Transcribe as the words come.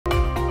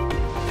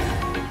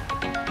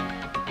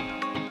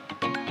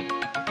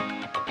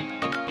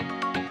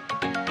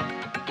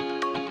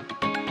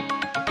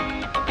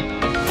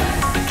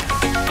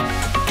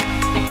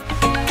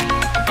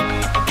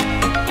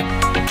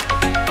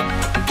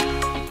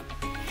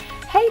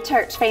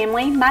church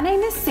family, my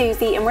name is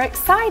Susie and we're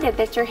excited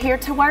that you're here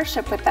to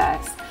worship with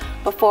us.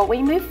 Before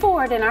we move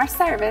forward in our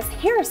service,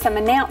 here are some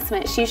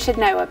announcements you should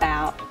know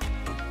about.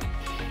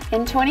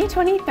 In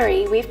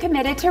 2023, we've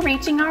committed to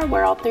reaching our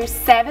world through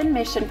 7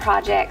 mission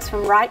projects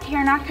from right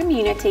here in our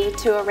community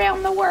to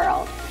around the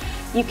world.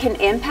 You can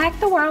impact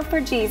the world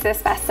for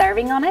Jesus by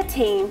serving on a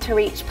team to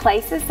reach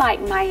places like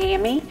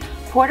Miami,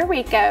 Puerto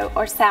Rico,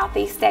 or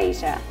Southeast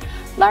Asia.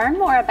 Learn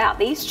more about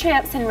these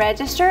trips and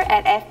register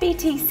at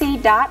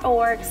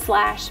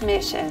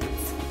fbtc.org/missions.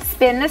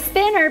 Spin the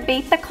spinner,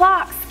 beat the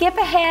clock, skip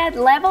ahead,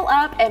 level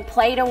up, and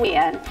play to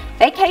win.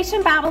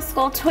 Vacation Bible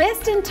School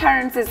Twists and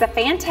Turns is a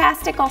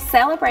fantastical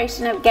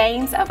celebration of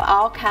games of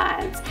all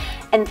kinds,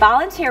 and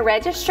volunteer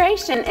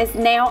registration is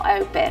now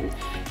open.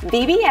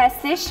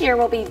 VBS this year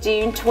will be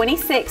June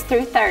 26th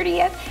through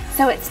 30th,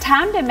 so it's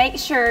time to make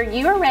sure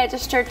you are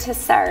registered to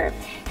serve.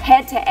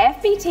 Head to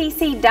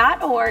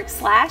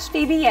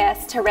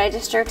fbtc.org/VBS to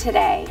register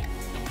today.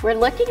 We're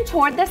looking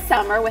toward the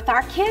summer with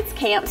our kids'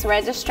 camps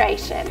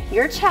registration.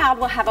 Your child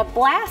will have a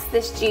blast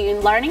this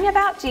June learning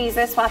about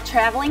Jesus while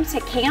traveling to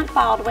Camp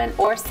Baldwin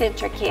or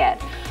CentriKid.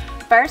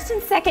 1st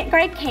and 2nd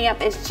grade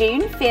camp is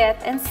June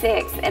 5th and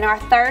 6th, and our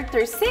 3rd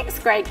through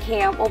 6th grade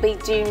camp will be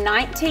June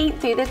 19th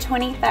through the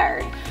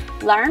 23rd.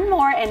 Learn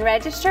more and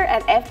register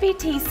at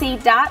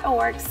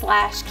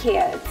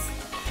fbtc.org/kids.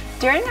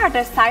 During our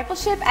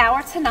discipleship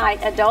hour tonight,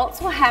 adults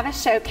will have a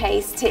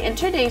showcase to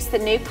introduce the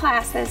new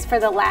classes for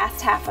the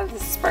last half of the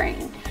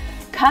spring.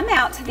 Come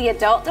out to the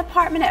adult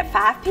department at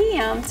 5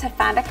 p.m. to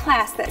find a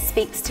class that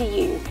speaks to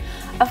you.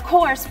 Of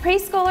course,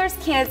 preschoolers,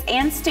 kids,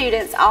 and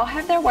students all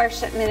have their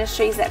worship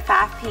ministries at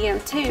 5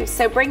 p.m. too,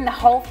 so bring the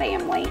whole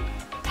family.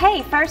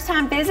 Hey,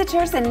 first-time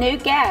visitors and new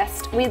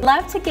guests, we'd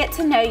love to get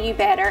to know you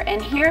better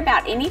and hear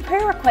about any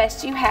prayer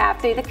requests you have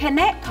through the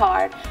Connect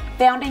card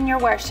found in your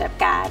worship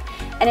guide.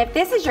 And if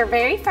this is your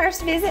very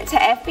first visit to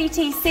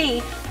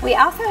FBTC, we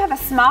also have a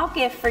small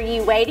gift for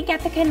you waiting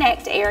at the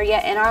Connect area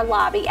in our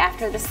lobby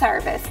after the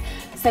service.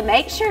 So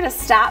make sure to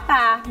stop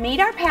by, meet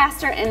our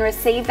pastor, and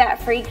receive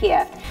that free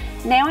gift.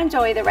 Now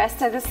enjoy the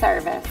rest of the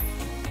service.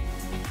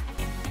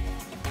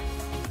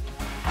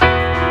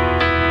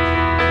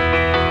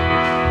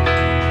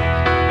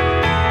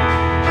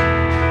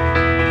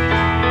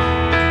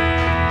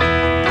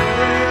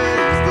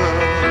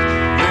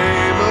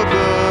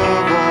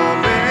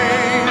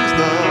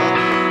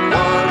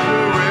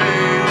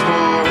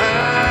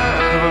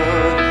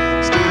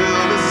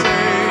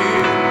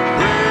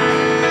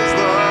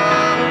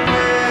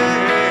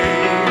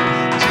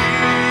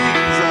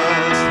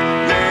 Jesus,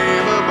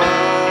 name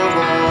above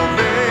all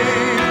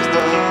names.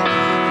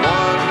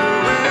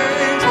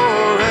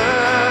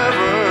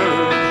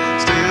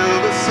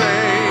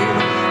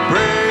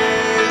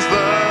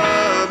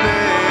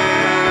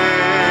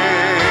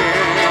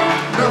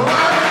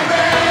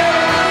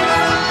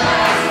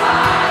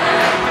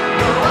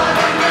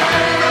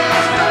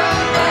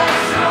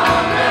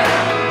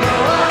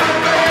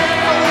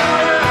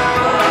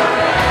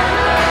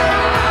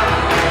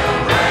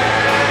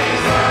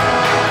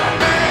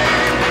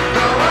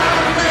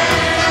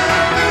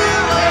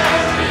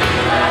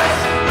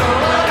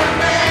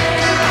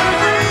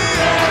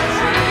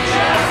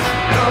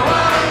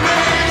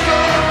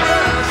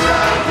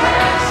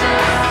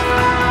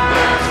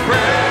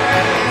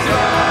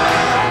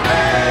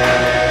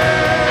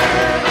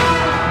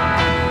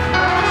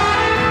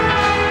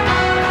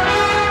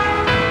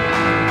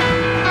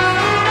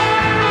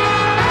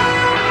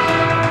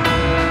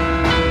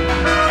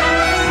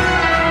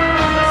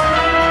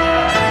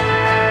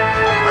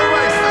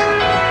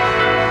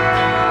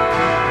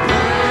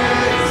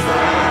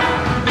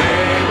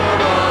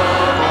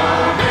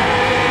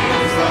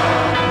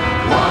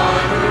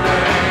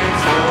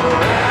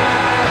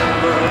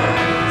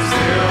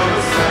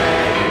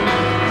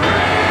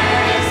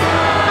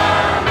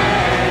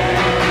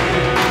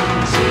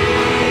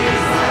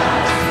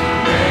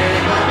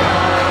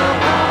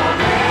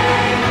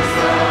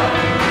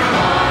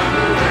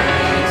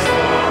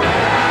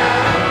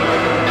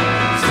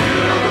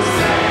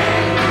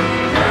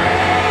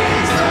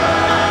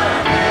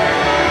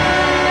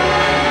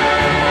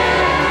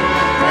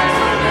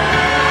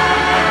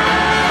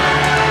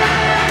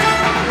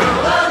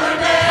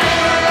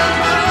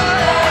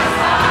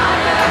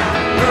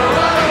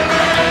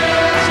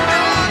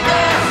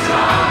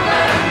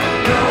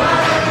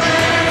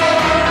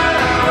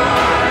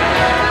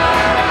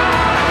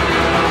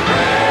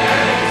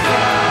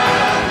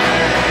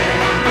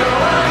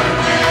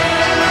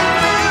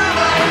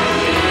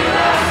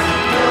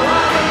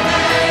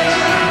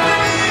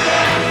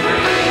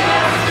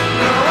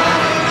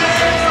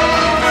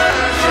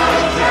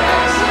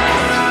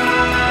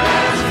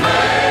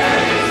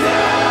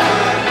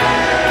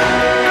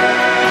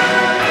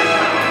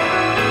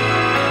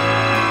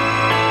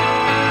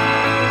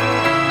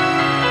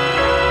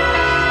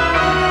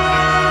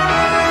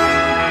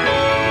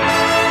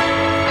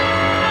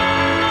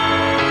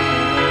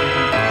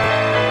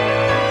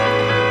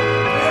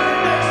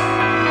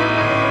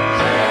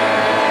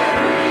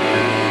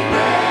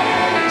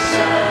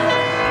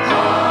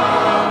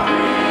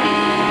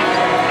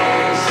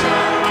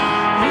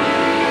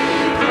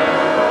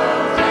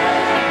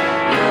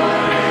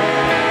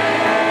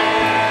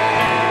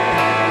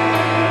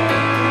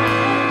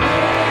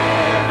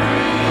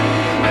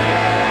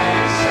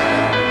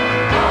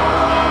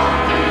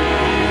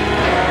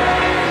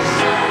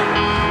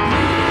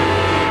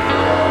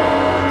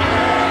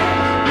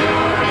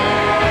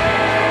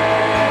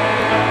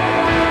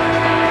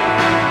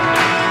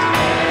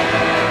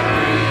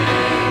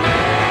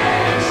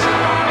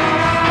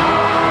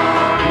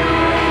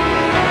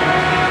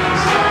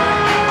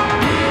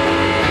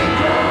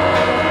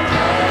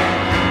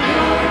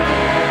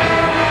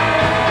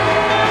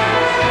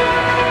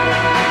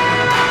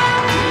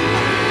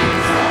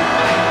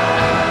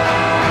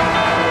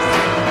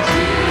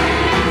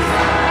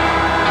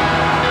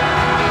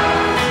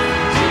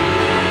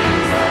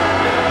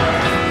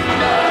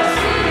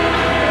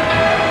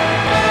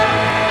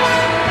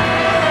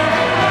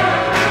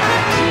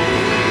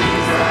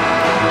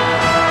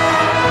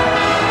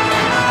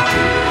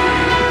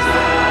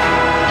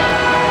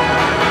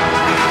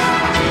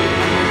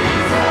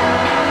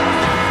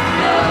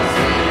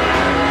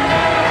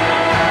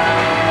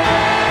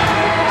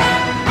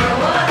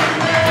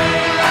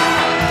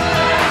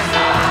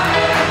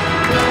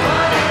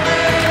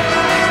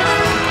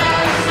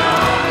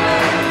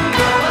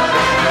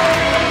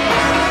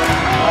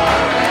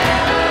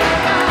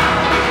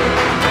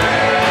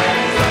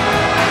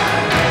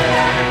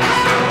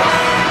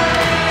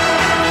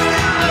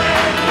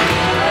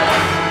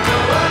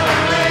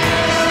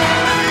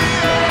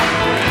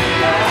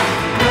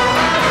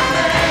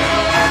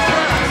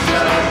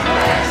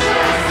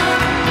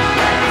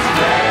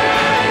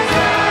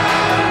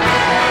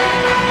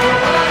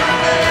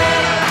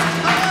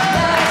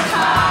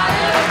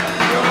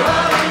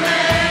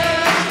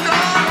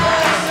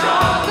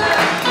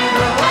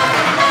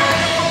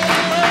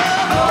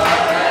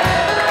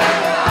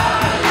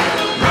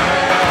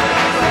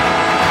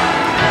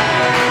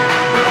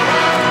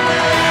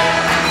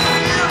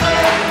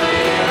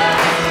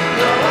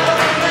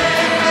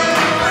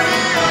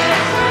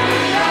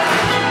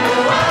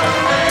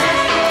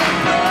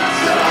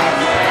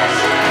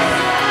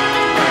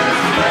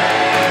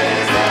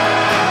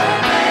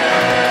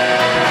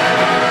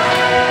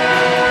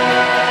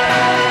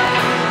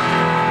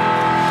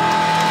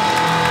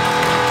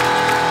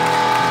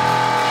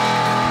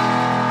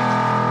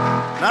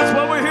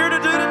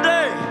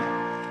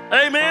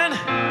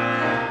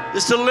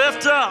 to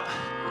lift up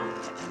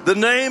the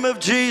name of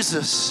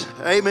Jesus.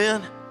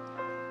 Amen.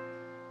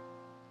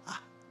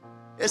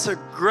 It's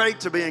great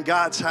to be in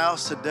God's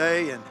house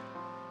today. And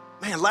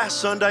man,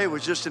 last Sunday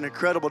was just an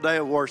incredible day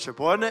of worship,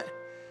 wasn't it?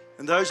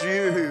 And those of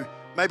you who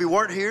maybe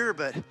weren't here,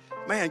 but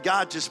man,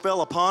 God just fell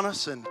upon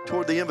us and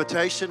toward the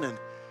invitation. And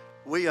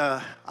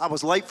I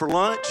was late for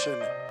lunch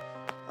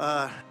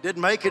and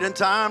didn't make it in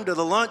time to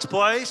the lunch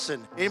place.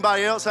 And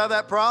anybody else have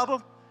that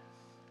problem?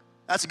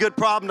 That's a good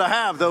problem to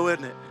have, though,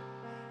 isn't it?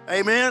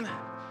 Amen.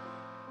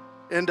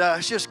 And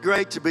it's just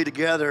great to be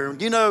together.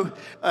 You know,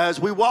 as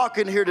we walk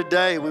in here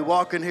today, we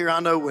walk in here, I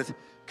know, with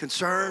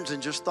concerns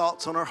and just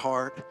thoughts on our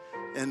heart.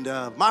 And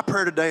my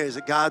prayer today is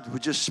that God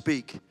would just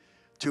speak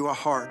to our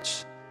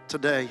hearts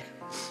today.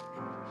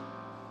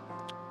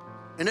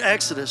 In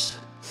Exodus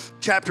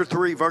chapter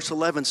 3, verse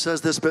 11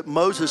 says this, "But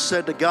Moses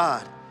said to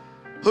God,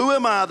 'Who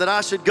am I that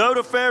I should go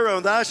to Pharaoh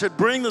and that I should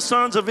bring the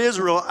sons of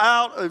Israel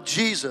out of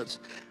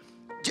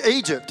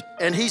Egypt?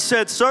 And he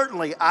said,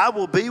 Certainly I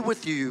will be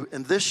with you,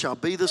 and this shall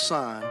be the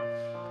sign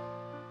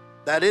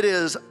that it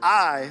is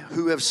I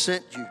who have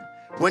sent you.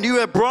 When you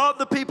have brought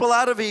the people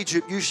out of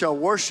Egypt, you shall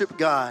worship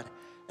God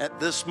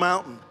at this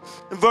mountain.'"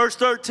 And verse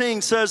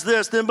 13 says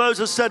this, "Then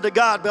Moses said to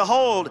God,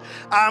 'Behold,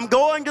 I am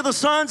going to the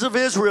sons of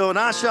Israel, and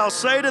I shall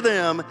say to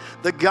them,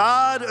 the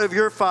God of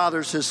your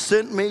fathers has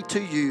sent me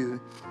to you.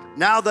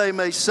 Now they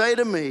may say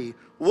to me,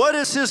 What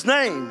is his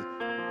name?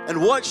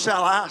 And what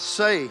shall I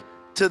say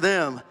to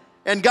them?'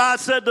 And God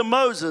said to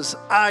Moses,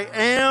 'I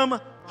am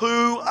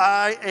who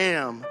I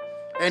am.'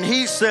 And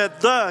he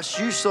said, 'Thus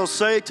you shall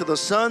say to the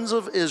sons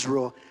of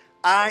Israel,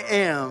 I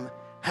am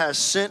has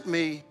sent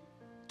me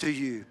to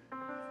you.'"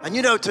 And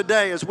you know,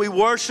 today as we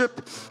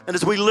worship and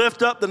as we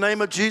lift up the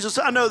name of Jesus,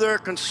 I know there are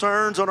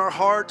concerns on our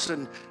hearts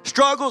and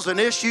struggles and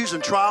issues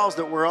and trials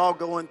that we're all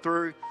going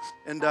through.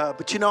 And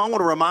but you know, I want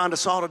to remind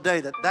us all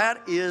today that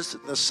that is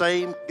the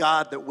same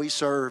God that we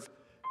serve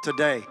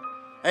today.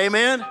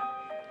 Amen.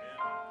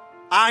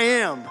 I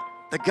am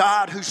the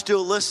God who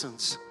still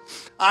listens.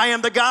 I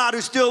am the God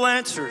who still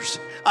answers.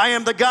 I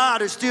am the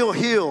God who still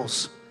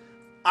heals.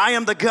 I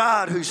am the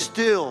God who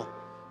still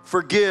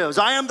forgives.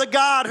 I am the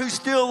God who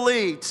still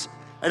leads.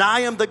 And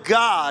I am the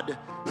God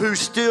who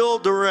still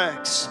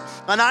directs.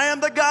 And I am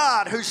the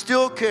God who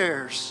still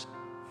cares.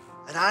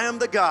 And I am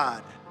the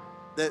God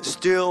that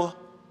still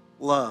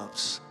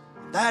loves.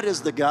 That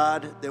is the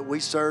God that we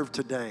serve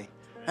today.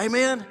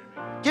 Amen.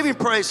 Give him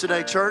praise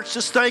today, church.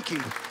 Just thank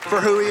him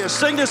for who he is.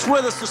 Sing this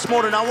with us this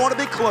morning. I want to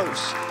be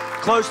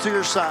close to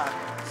your side.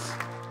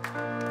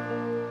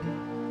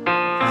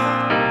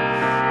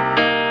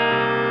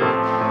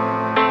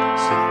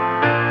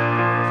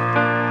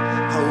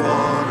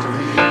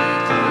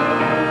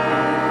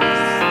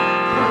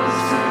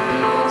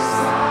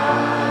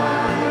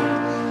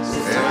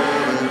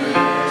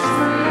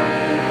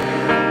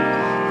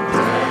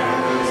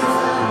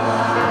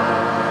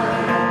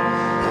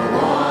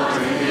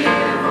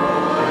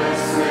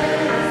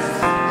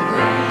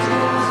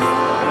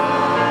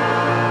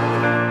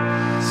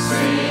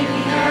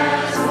 Singing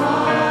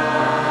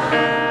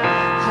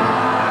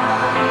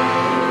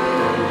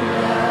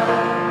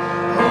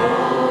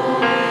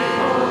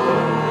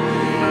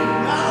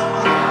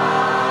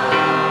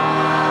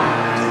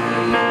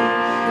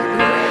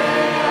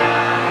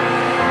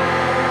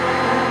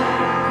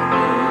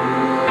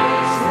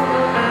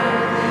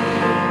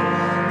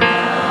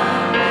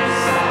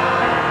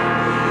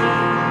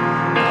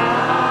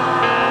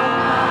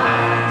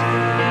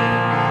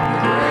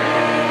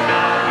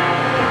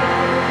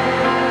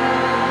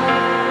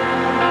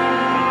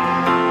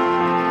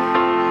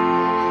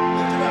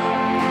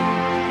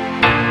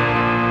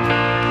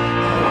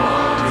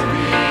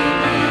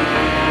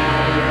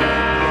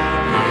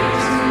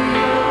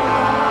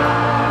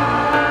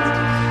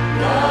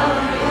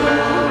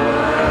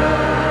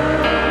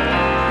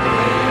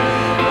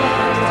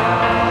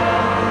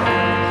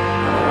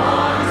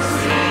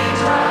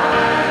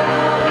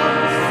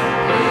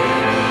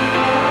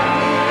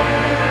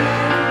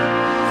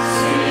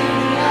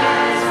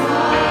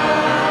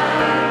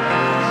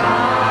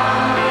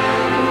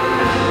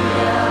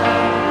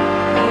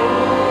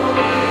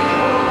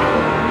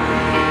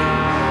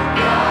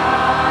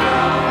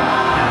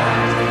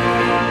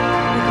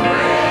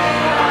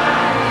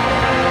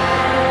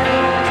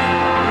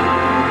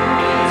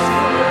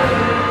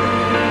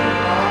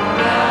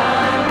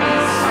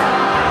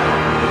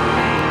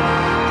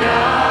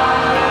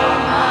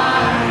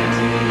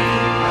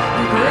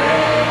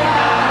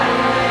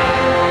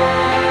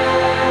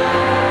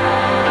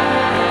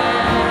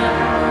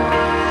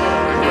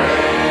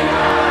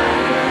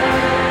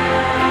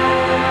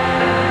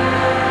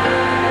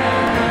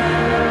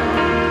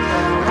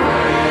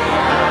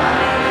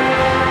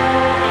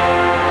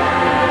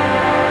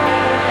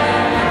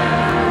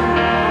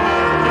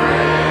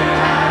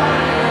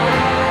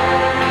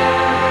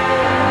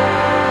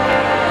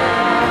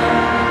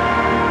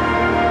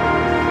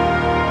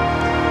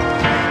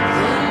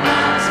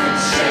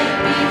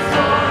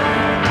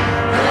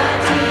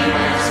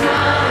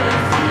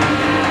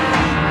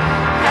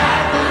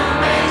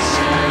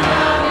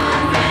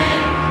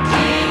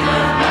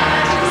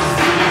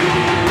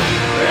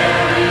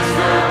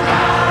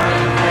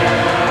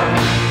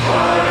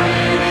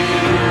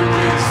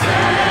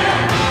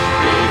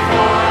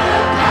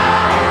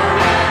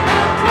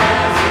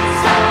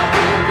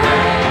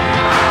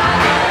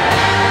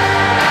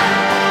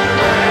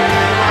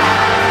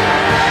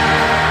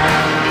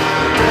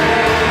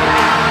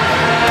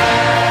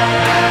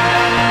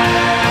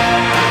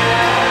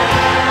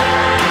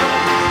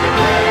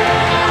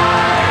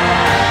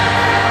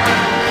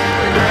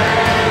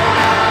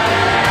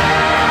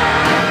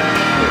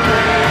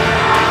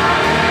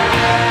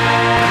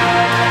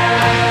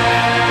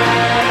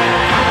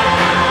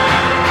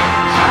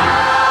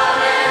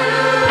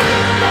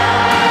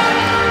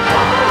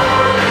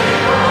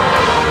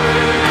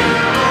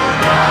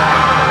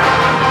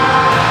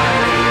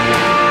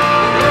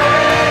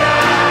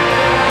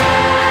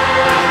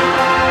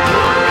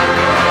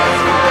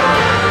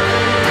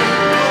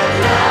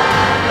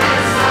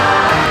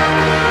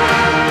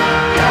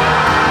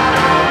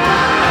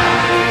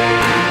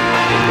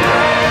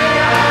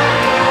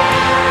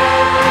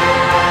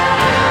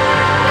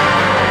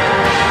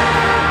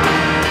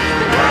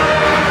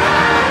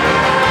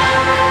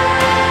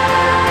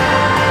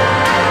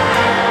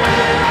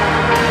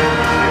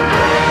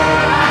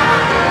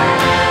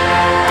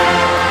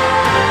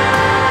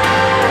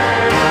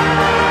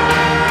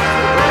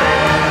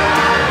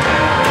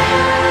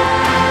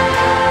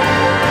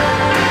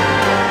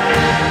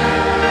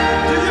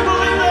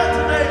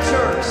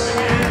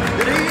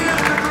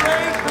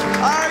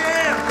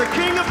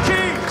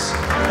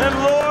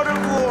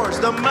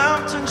the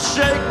mountains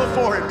shake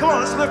before him. Come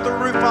on, let's lift the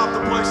roof off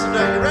the place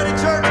today. You ready,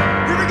 church?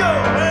 Here we go,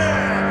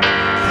 man.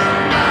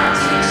 The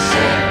mountains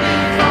shake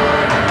before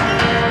him.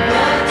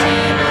 The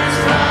demons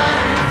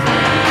run and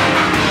flee.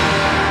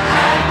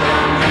 At the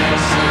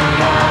mention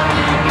of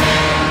your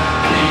name,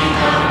 King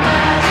of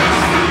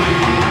majesty,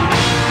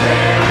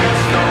 there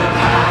is no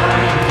power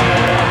in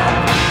hell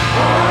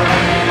or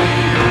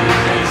any who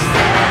can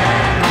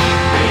stand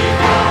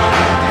before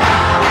the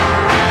power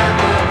and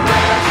the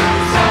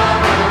presence of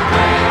the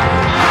great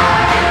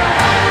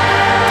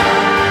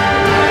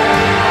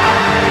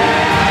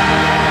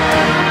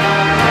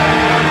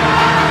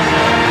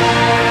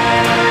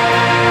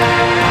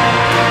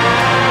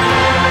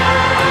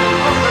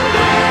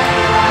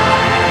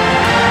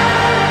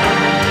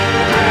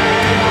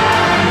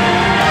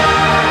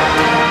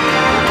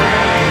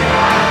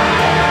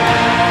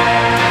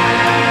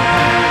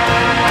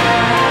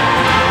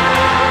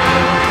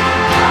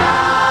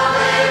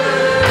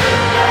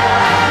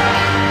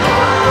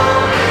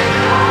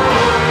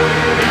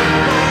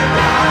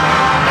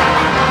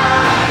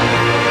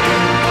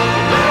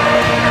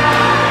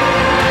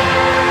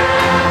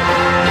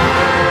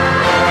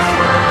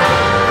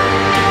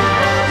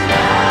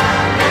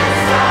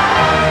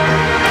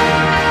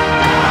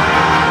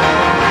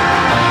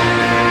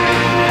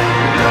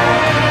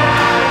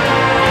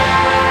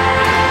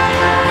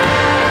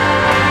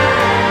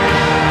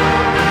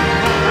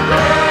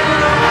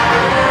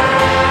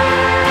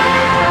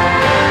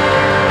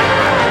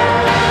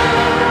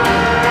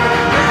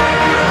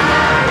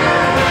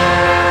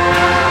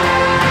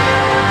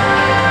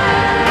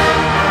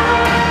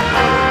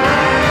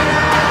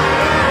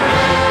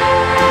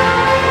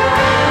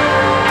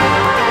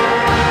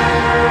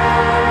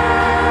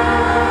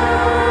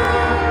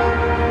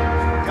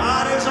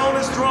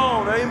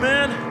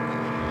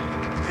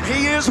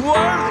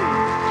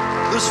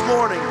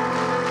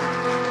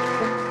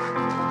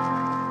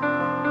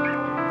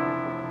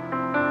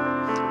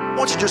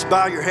I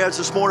bow your heads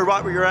this morning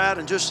right where you're at,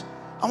 and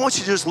I want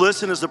you to just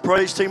listen as the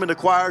praise team and the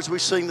choir as we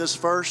sing this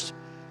first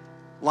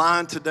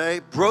line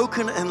today.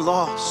 Broken and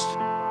lost,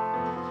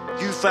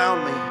 you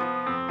found me.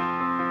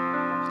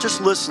 Just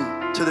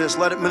listen to this.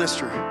 Let it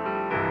minister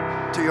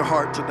to your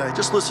heart today.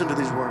 Just listen to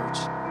these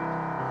words.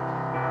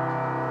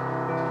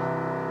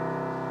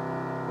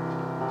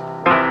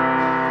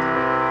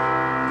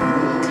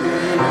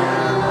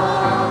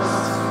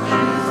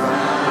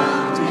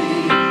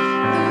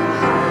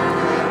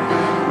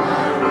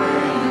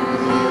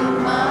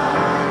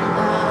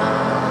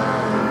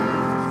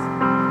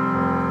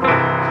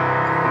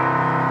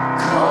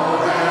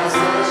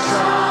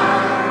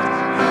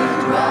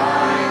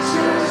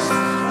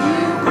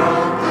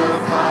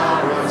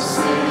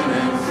 Sin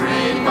and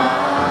freed my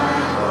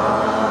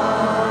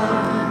heart.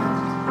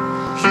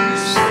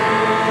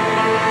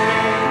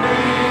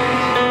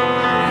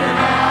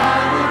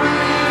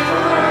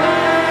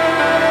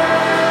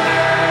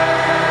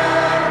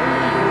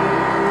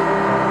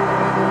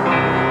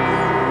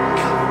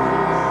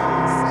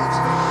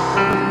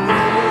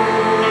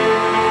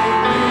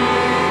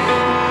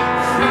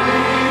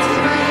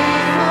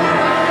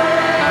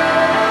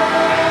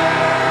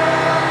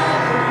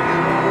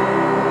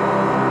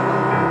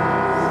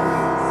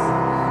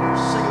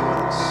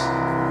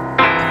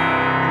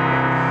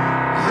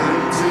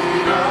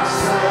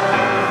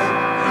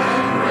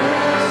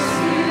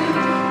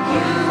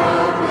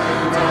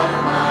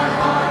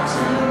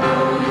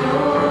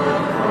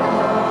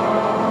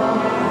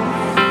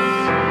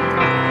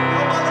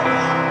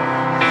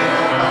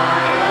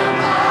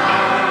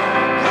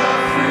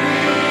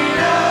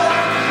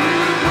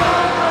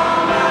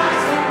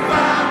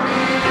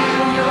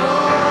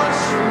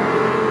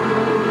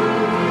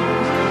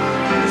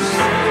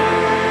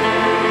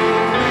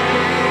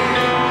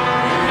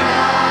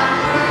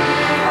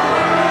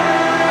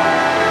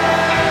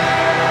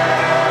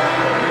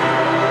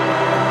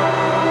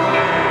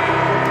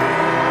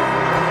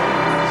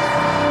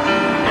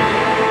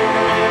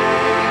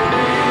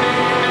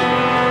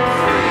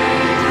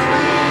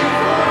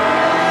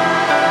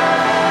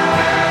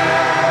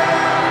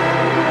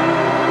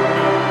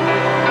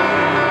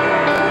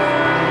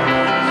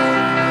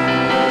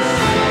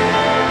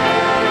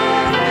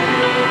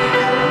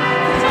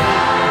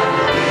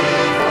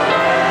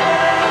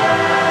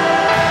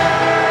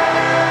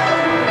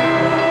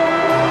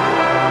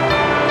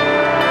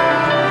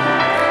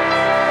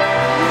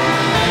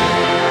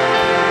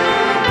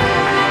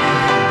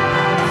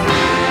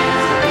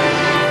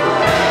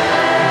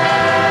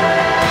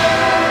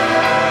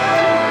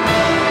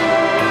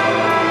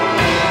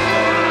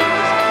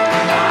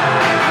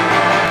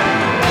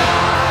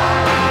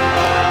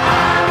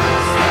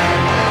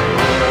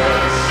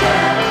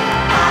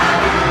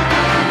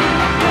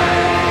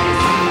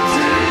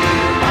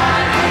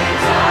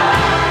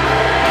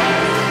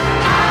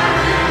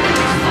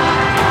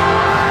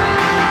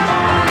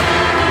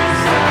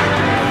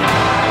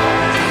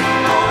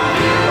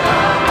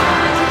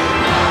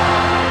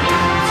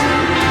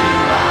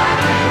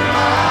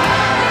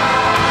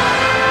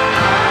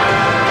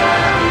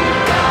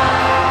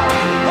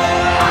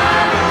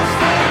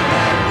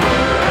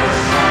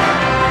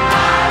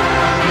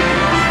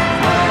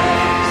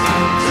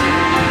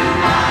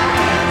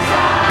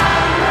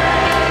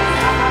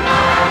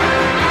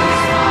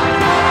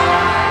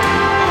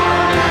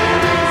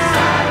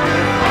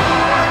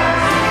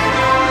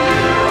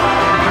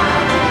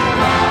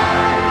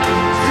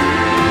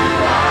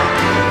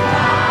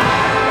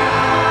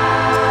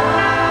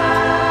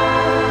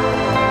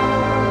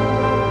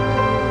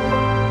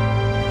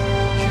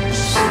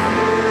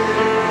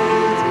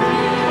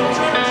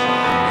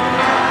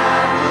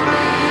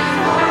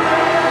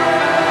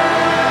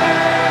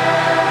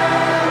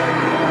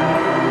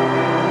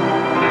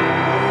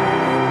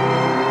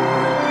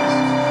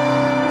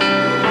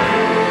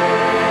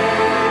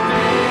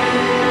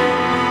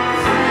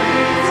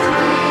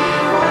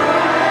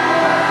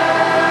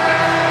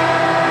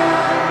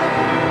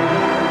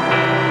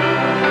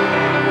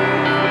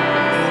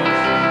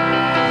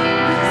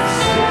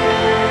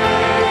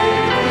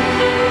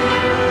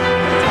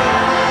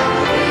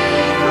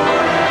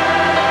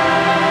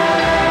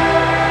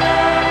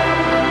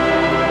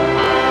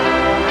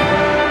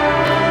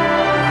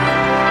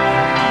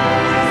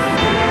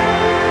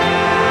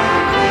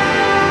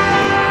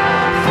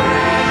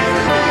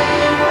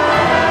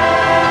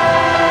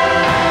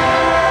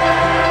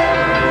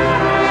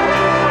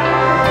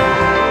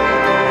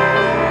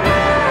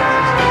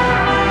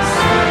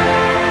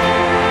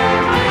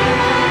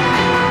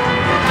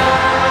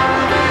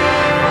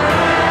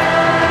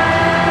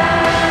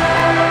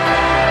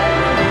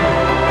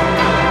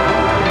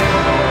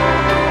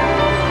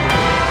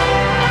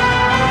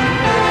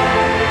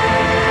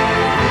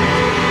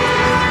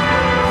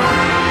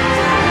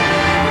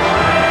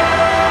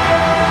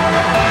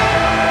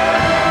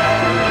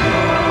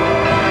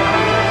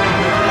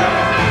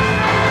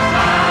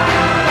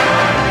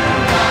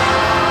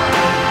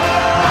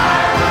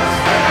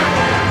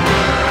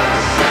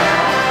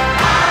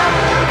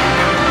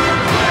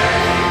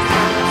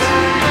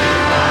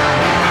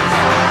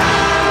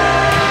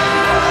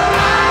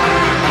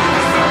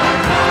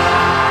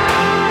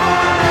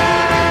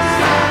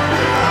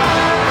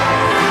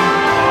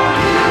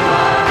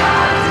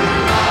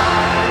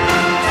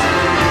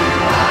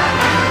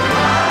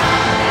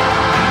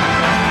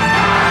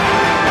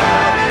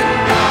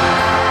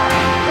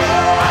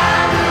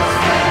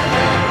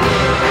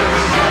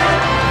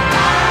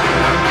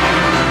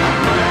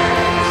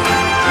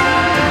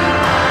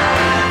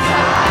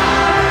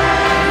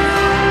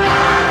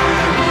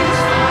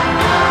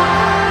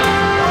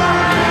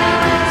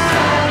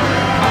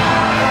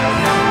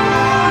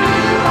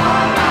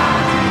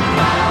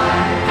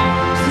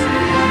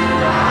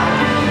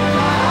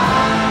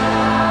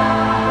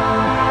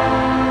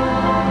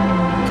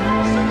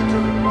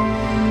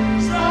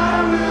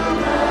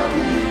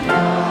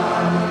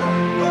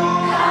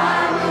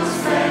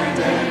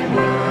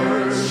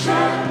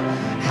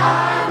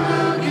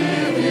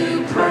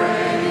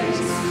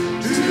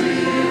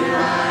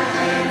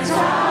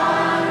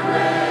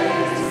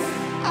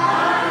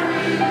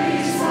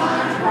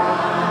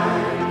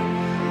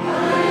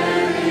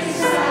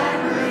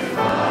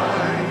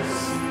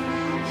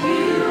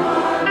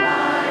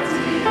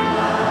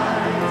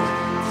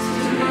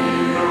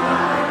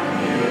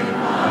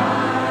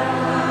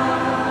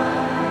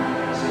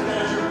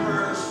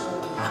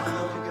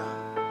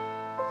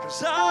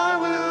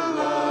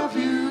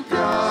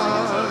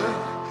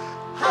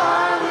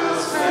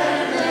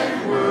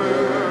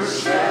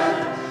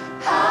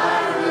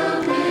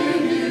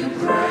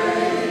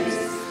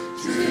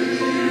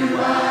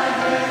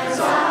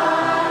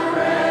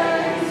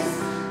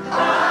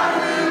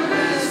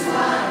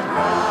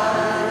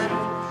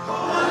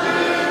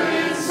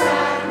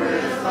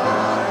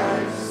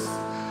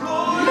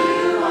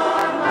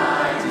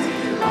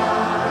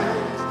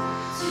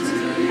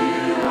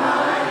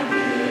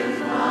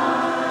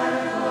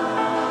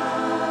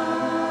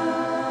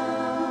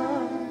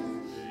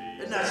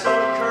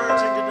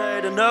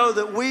 know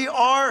that we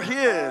are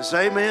His.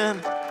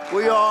 Amen.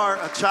 We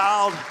are a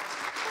child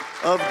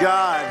of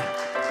God.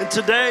 And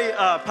today,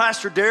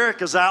 Pastor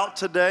Derek is out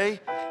today,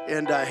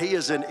 and he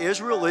is in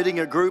Israel leading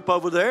a group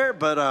over there.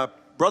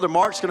 But Brother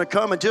Mark's going to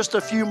come in just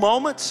a few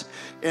moments,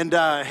 and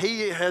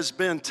he has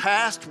been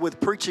tasked with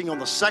preaching on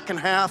the second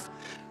half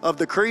of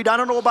the creed. I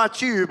don't know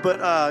about you,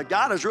 but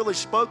God has really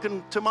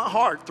spoken to my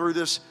heart through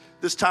this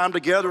time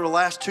together the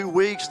last 2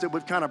 weeks that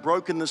we've kind of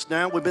broken this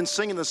down. We've been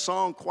singing this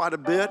song quite a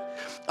bit.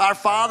 Our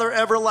Father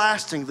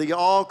everlasting, the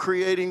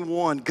all-creating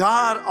one,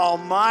 God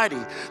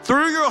Almighty,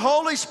 through your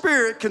Holy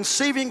Spirit,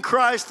 conceiving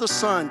Christ the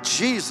Son,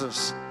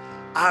 Jesus,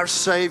 our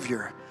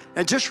Savior.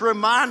 And just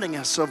reminding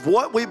us of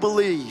what we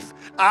believe.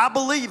 I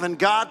believe in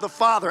God the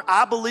Father.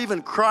 I believe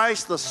in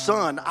Christ the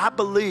Son. I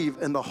believe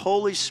in the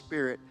Holy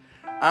Spirit.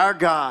 Our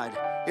God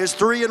is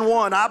 3 in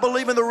 1. I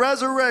believe in the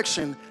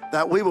resurrection,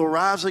 that we will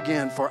rise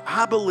again, for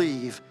I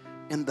believe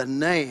in the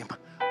name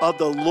of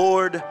the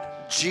Lord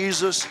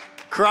Jesus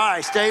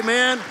Christ.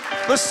 Amen.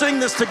 Let's sing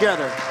this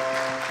together.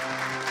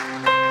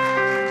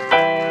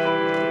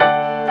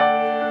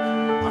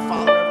 Our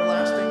Father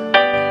everlasting.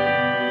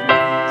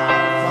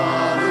 Our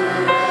Father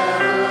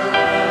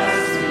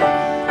everlasting,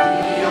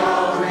 the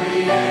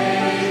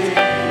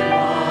all-creating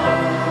one,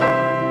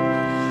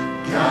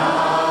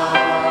 God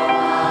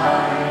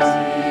Almighty.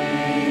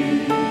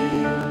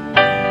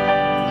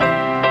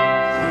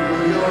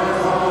 Through your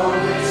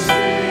Holy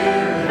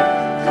Spirit,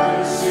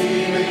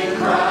 conceiving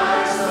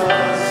Christ the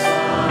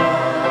Son,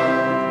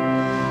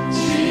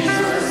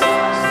 Jesus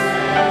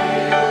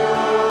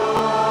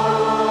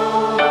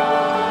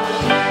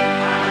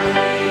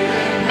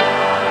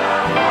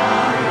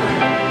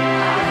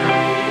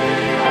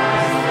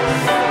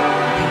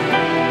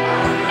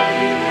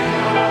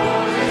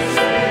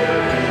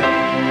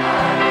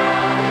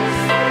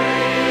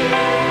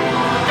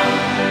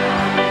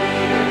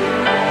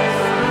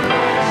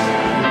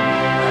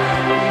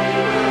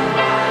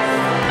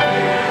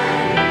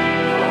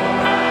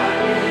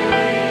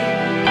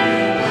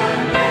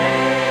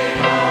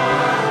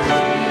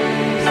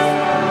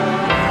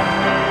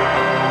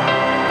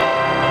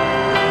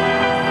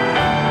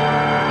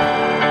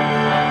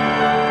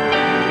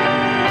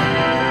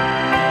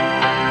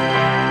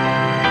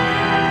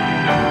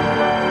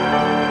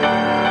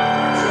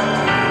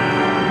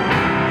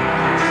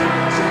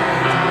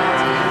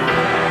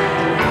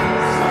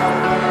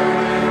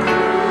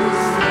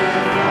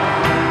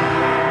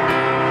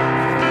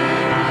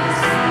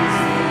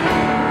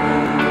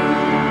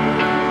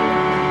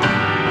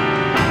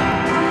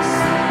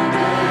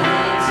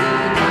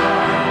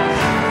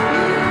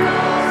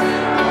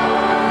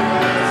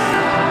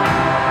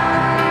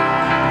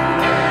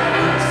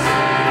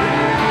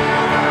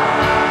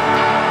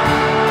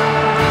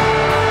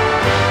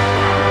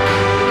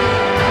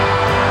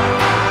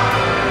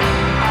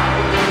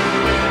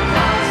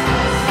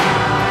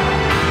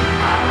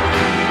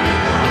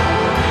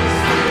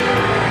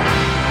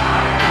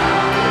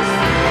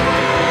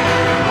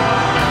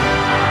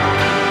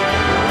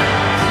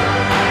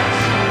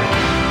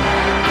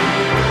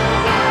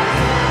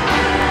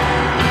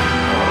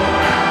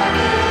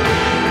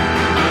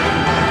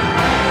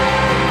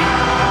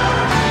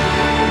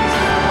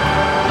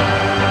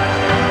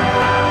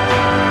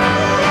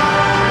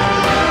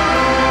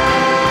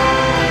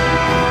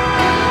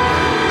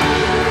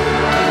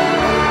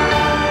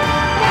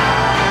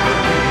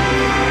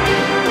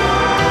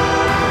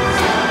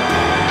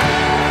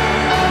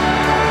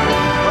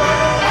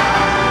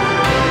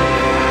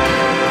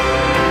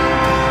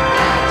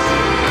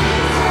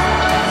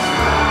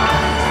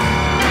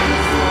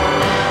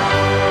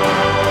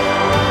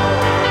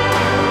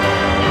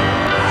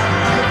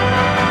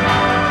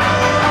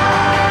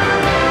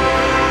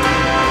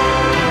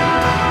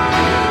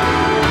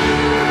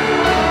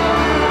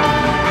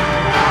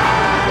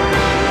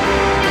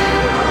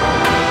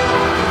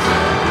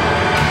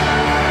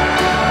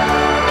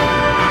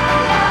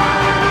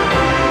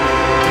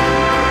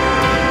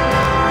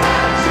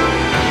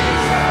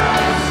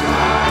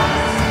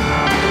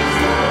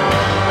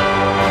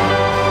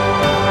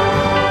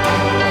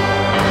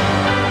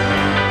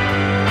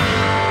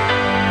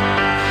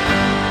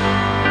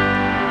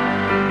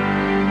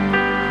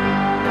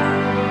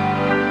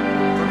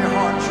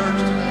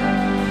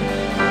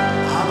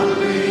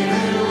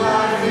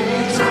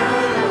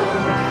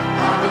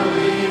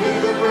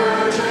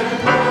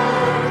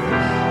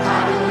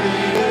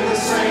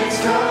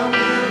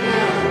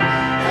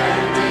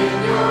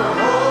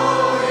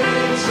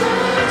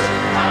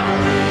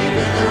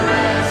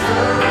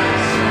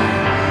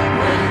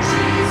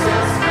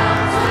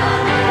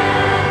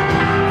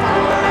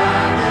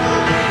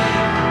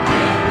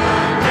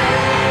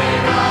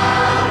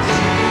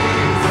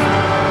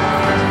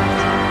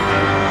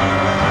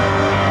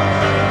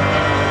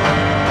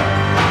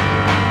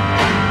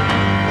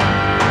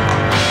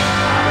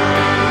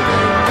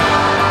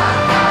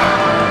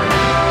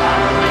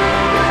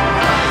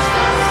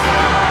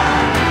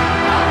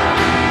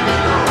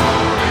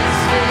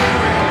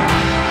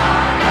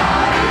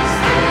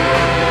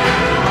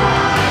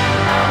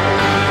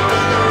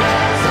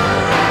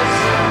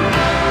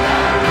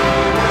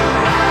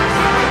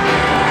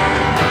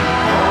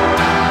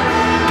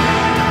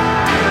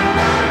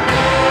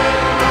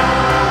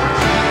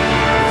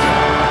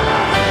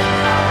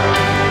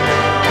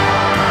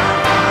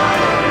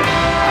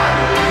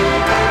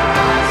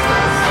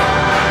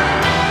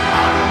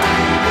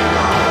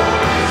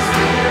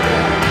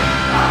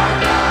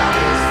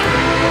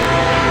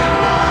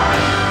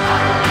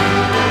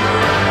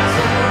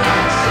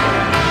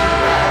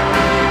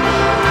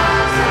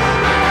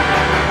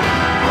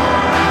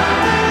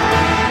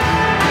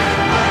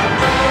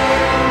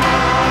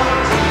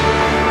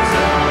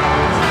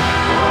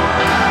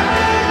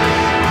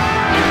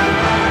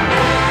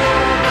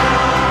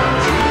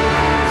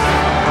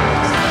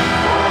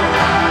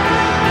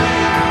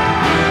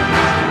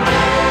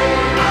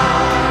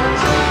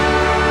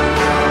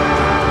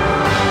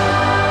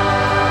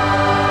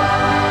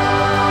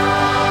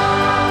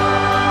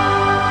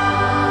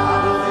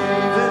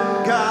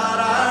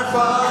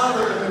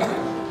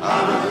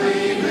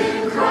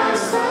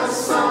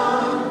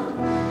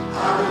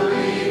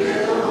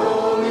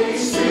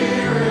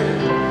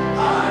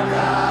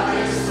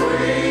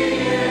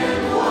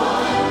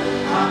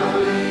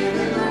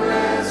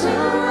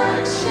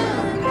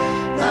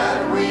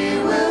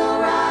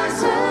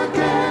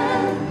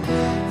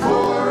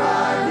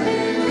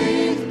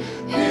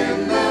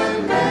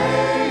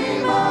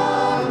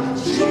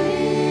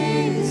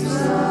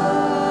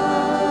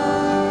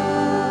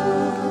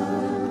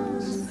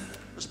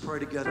pray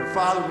together.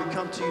 Father, we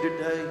come to you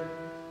today.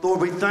 Lord,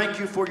 we thank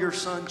you for your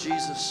Son,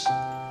 Jesus.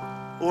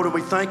 Lord, and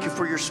we thank you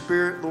for your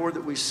Spirit, Lord,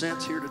 that we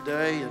sense here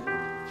today. And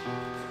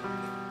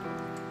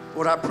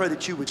Lord, I pray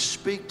that you would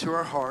speak to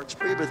our hearts.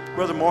 Be with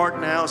Brother Mark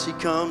now as he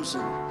comes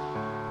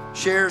and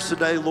shares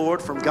today,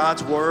 Lord, from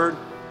God's Word.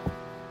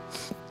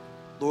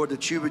 Lord,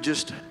 that you would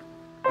just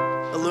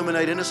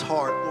illuminate in his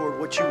heart, Lord,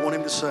 what you want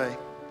him to say.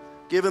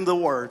 Give him the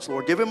words,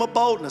 Lord. Give him a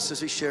boldness as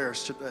he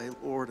shares today,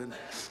 Lord. And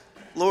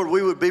Lord,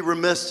 we would be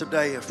remiss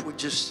today if we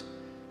just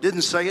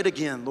didn't say it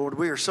again, Lord.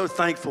 We are so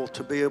thankful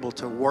to be able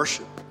to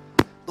worship,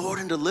 Lord,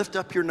 and to lift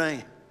up your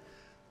name.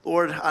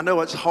 Lord, I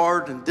know it's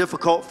hard and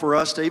difficult for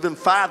us to even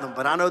fathom,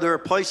 but I know there are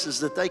places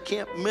that they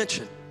can't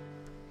mention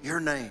your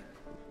name.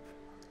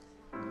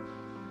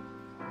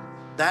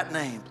 That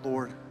name,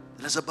 Lord,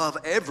 that is above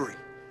every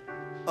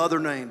other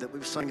name that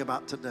we've sung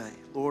about today,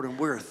 Lord, and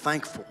we're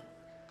thankful,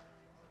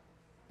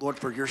 Lord,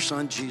 for your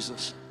Son,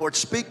 Jesus. Lord,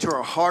 speak to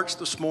our hearts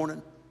this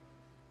morning.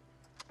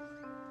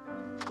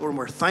 Lord, and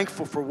we're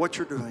thankful for what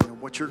you're doing and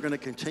what you're going to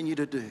continue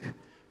to do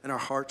in our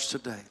hearts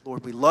today.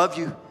 Lord, we love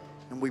you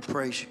and we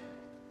praise you.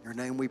 In your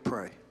name we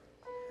pray.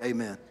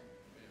 Amen.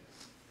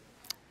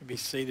 Be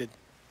seated.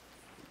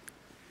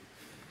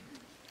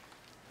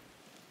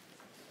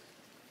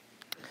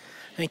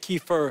 Thank you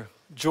for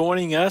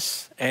joining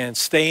us and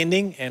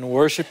standing and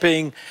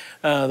worshiping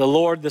the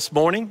Lord this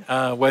morning.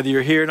 Whether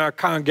you're here in our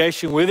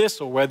congregation with us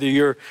or whether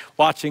you're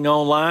watching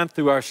online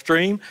through our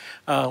stream,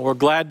 we're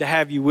glad to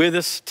have you with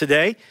us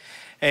today.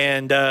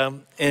 And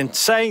in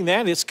saying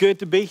that, it's good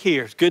to be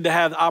here. It's good to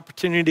have the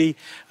opportunity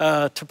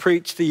to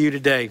preach to you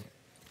today.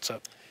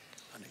 So,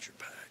 I need your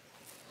bag.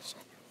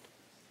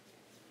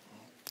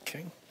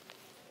 Okay.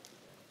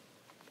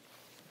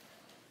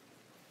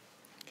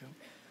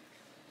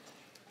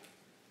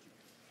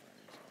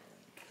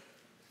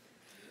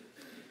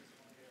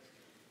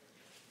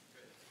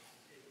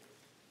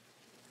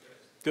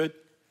 Good?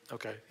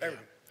 Okay.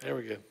 There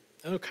we go.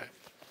 Okay.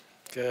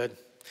 Good.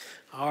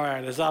 All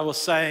right. As I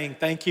was saying,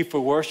 thank you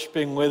for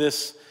worshiping with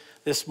us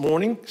this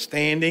morning,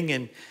 standing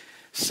and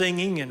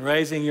singing and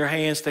raising your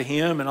hands to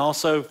Him, and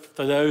also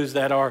for those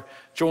that are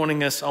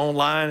joining us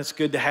online. It's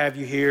good to have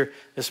you here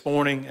this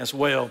morning as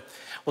well.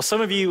 Well,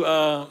 some of you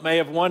may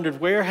have wondered,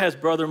 where has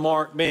Brother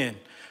Mark been?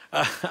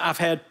 I've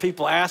had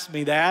people ask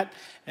me that,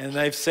 and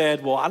they've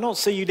said, well, I don't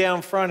see you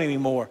down front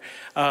anymore.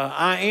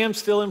 I am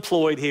still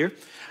employed here.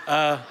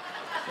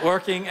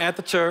 Working at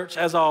the church,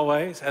 as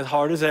always, as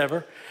hard as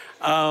ever.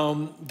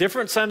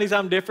 Different Sundays,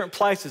 I'm different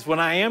places. When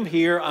I am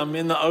here, I'm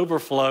in the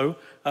overflow.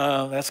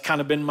 That's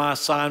kind of been my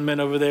assignment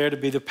over there, to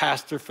be the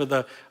pastor for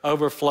the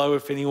overflow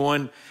if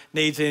anyone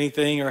needs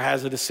anything or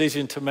has a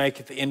decision to make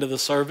at the end of the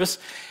service.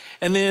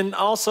 And then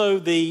also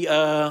the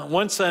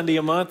one Sunday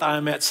a month,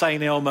 I'm at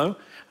St. Elmo.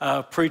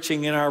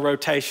 Preaching in our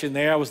rotation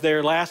there. I was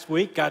there last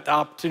week, got the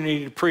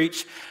opportunity to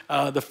preach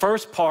the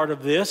first part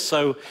of this,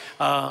 so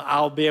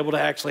I'll be able to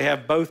actually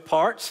have both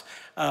parts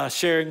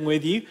sharing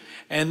with you.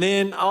 And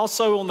then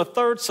also on the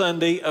third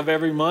Sunday of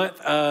every month,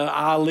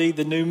 I lead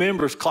the new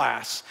members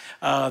class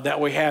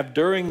that we have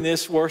during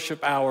this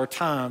worship hour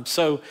time.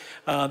 So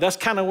that's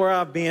kind of where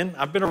I've been.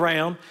 I've been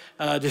around,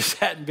 just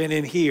hadn't been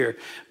in here.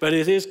 But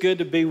it is good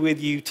to be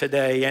with you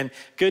today, and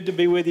good to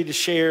be with you to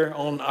share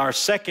on our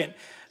second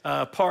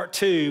part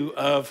 2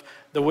 of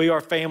the We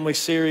Are Family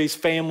series,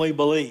 Family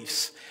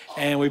Beliefs.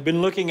 And we've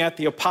been looking at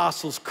the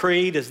Apostles'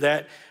 Creed as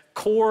that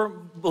core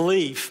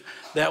belief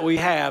that we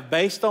have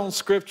based on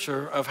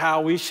Scripture of how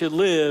we should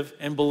live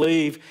and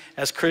believe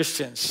as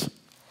Christians.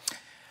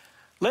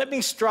 Let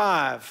me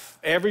strive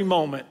every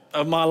moment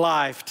of my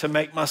life to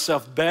make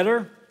myself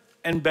better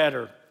and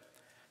better,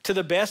 to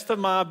the best of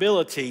my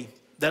ability,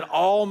 that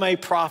all may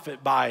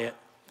profit by it.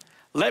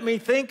 Let me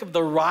think of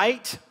the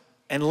right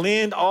and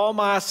lend all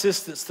my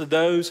assistance to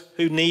those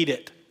who need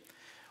it,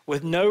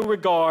 with no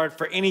regard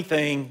for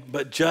anything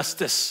but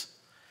justice.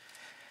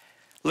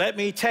 Let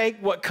me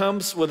take what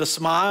comes with a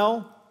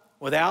smile,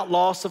 without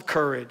loss of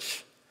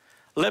courage.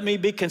 Let me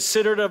be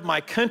considerate of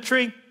my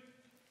country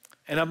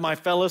and of my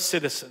fellow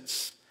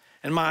citizens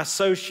and my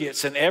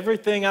associates in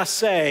everything I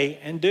say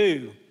and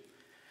do.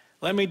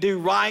 Let me do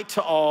right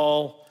to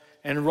all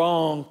and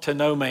wrong to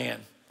no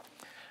man.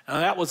 Now,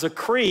 that was a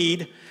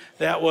creed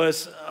that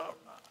was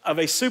of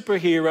a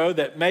superhero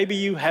that maybe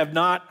you have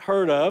not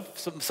heard of.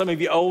 Some of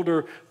you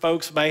older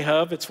folks may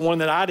have. It's one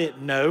that I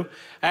didn't know.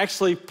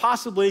 Actually,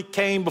 possibly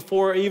came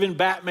before even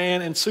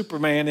Batman and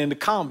Superman in the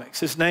comics.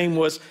 His name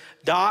was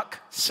Doc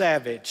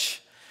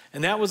Savage.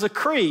 And that was a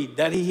creed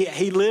that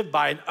he lived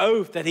by, an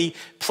oath that he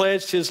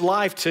pledged his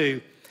life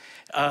to.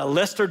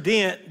 Lester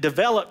Dent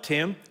developed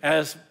him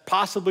as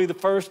possibly the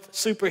first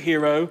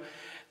superhero,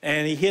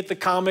 and he hit the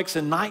comics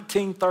in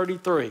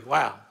 1933.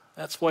 Wow,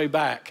 that's way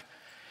back.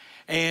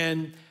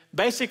 And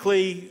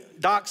basically,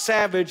 Doc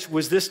Savage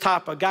was this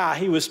type of guy.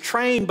 He was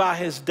trained by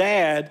his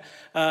dad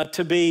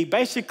to be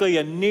basically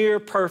a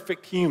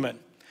near-perfect human.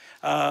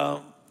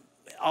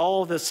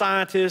 All the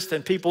scientists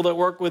and people that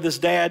worked with his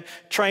dad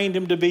trained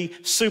him to be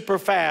super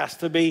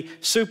fast, to be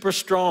super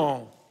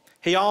strong.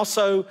 He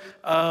also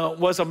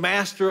was a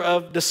master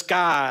of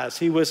disguise.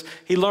 He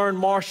learned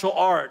martial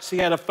arts. He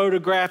had a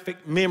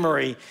photographic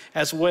memory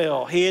as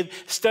well. He had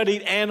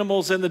studied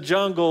animals in the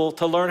jungle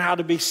to learn how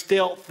to be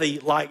stealthy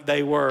like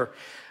they were.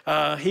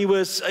 He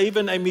was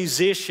even a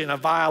musician, a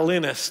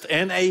violinist,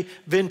 and a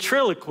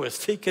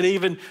ventriloquist. He could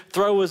even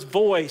throw his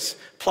voice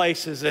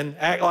places and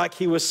act like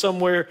he was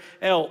somewhere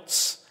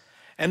else.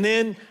 And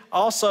then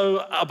also,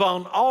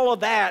 upon all of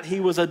that, he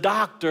was a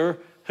doctor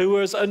who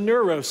was a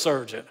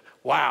neurosurgeon.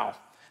 Wow,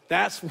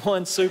 that's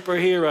one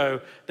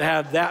superhero to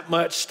have that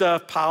much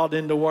stuff piled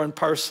into one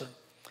person.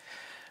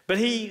 But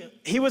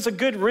he was a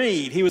good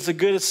read. He was a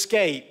good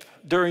escape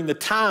during the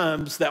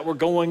times that were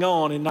going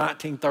on in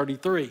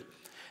 1933.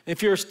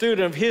 If you're a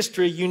student of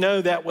history, you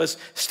know that was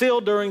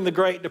still during the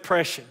Great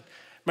Depression.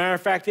 Matter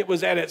of fact, it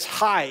was at its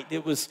height.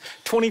 It was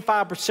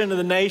 25% of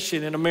the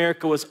nation in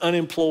America was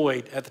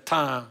unemployed at the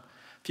time.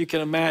 If you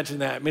can imagine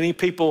that. Many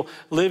people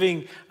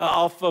living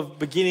off of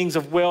beginnings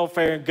of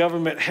welfare and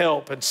government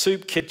help and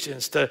soup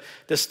kitchens to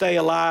stay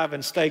alive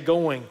and stay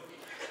going.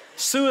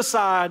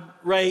 Suicide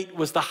rate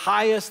was the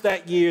highest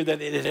that year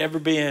that it had ever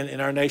been in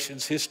our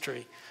nation's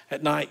history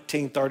at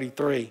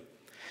 1933.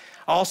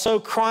 Also,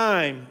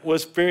 crime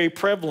was very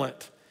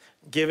prevalent,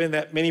 given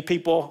that many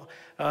people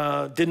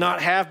did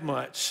not have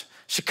much.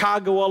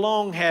 Chicago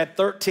alone had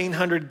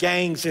 1,300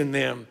 gangs in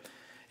them.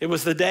 It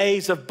was the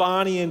days of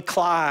Bonnie and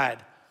Clyde,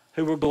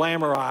 who were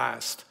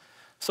glamorized.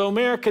 So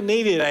America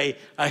needed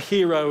a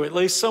hero, at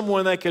least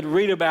someone they could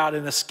read about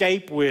and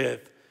escape with.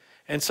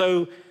 And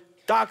so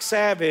Doc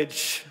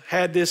Savage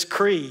had this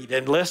creed,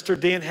 and Lester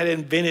Dent had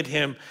invented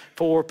him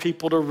for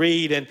people to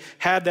read and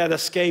have that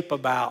escape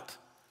about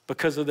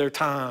because of their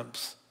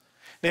times.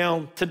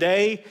 Now,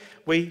 today,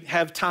 we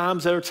have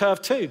times that are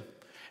tough too.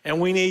 And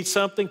we need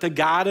something to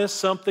guide us,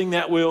 something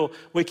that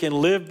we can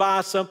live by,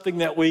 something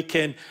that we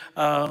can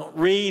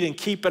read and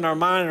keep in our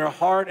mind and our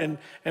heart. And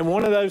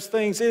one of those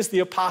things is the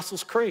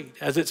Apostles' Creed,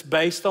 as it's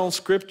based on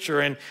Scripture,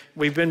 and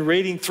we've been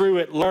reading through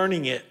it,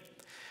 learning it.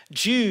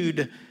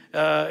 Jude,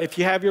 if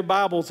you have your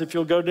Bibles, if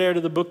you'll go there to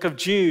the book of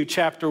Jude,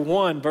 chapter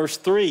 1, verse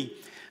 3.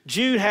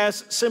 Jude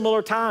has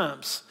similar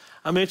times.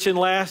 I mentioned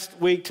last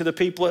week to the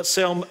people at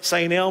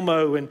St.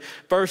 Elmo in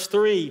verse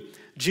 3,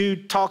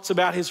 Jude talks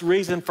about his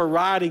reason for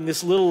writing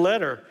this little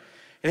letter.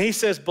 And he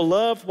says,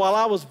 "Beloved, while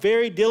I was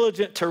very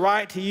diligent to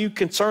write to you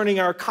concerning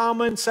our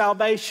common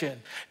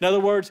salvation." In other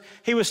words,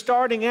 he was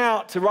starting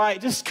out to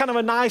write just kind of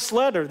a nice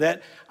letter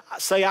that,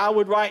 say, I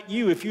would write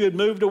you if you had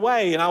moved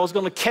away, and I was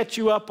going to catch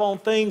you up on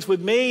things with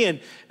me and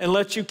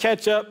let you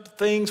catch up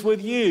things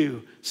with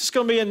you. It's just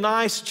going to be a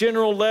nice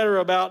general letter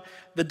about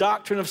the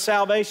doctrine of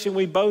salvation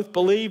we both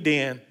believed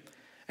in.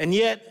 And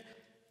yet,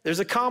 there's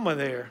a comma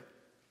there.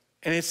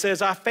 And it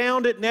says, "I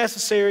found it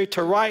necessary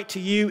to write to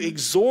you,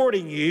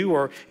 exhorting you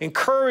or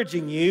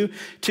encouraging you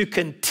to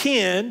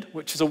contend,"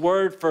 which is a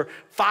word for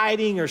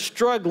fighting or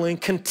struggling,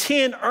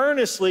 "contend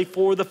earnestly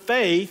for the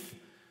faith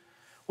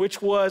which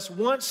was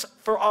once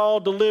for all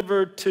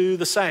delivered to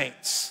the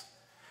saints."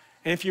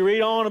 And if you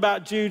read on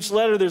about Jude's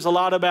letter, there's a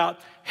lot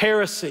about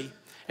heresy.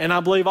 And I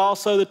believe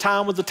also the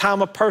time was a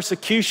time of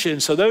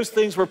persecution. So those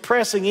things were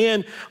pressing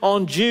in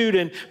on Jude,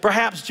 and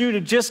perhaps Jude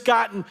had just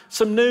gotten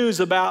some news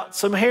about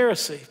some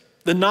heresy.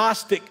 The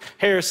Gnostic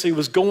heresy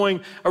was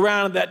going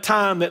around at that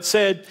time that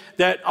said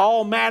that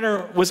all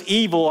matter was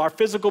evil. Our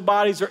physical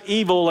bodies are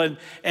evil.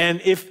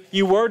 And if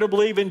you were to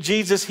believe in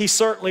Jesus, he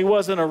certainly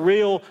wasn't a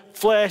real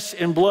flesh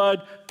and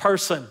blood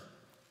person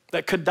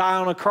that could die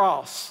on a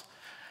cross.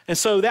 And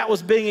so that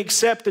was being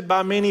accepted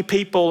by many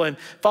people, and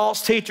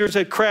false teachers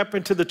had crept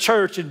into the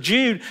church. And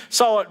Jude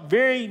saw it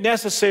very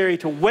necessary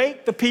to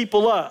wake the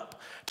people up,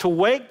 to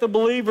wake the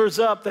believers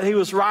up that he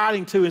was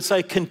writing to and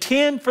say,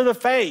 contend for the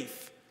faith.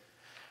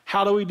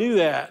 How do we do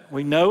that?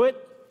 We know it,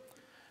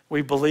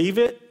 we believe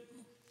it,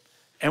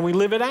 and we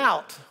live it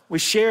out. We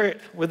share it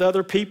with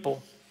other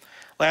people.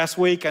 Last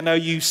week, I know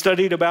you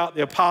studied about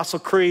the Apostle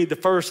Creed, the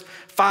first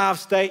 5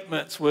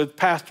 statements with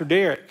Pastor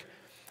Derek,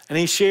 and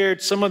he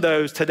shared some of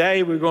those.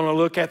 Today, we're going to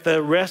look at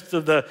the rest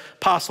of the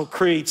Apostle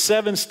Creed,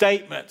 7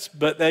 statements,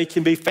 but they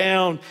can be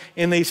found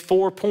in these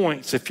 4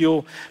 points if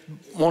you'll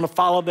want to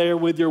follow there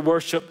with your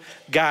worship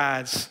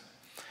guides.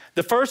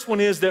 The first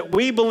one is that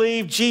we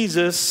believe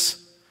Jesus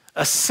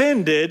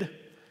ascended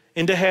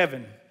into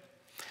heaven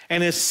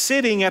and is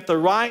sitting at the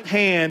right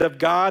hand of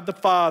God the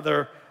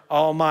Father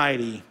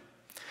Almighty.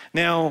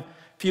 Now,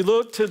 if you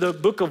look to the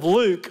book of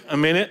Luke a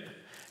minute,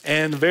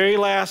 and the very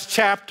last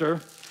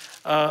chapter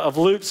of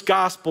Luke's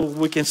gospel,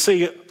 we can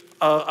see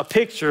a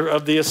picture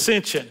of the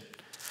ascension.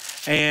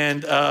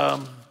 And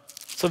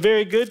it's a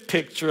very good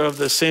picture of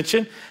the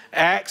ascension.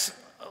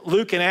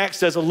 Luke and Acts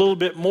does a little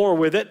bit more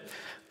with it.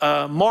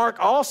 Mark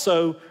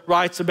also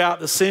writes about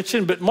the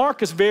ascension, but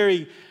Mark is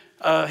very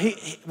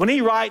when he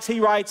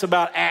writes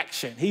about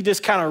action. He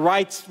just kind of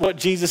writes what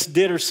Jesus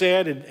did or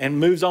said and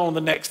moves on to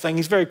the next thing.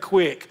 He's very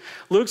quick.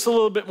 Luke's a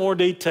little bit more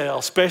detail,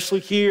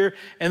 especially here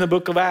in the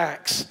book of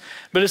Acts.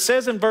 But it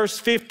says in verse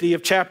 50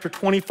 of chapter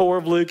 24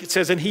 of Luke, it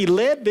says, "And he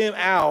led them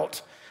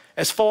out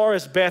as far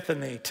as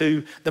Bethany,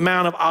 to the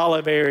Mount of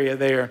Olive area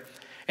there.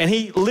 And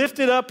he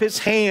lifted up his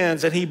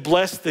hands and he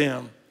blessed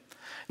them.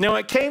 Now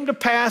it came to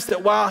pass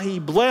that while he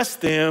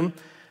blessed them,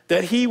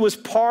 that he was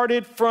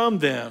parted from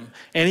them,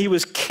 and he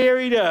was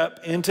carried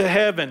up into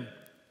heaven.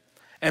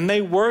 And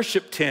they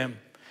worshiped him,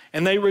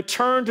 and they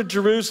returned to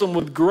Jerusalem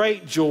with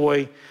great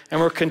joy, and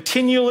were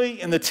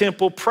continually in the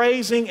temple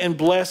praising and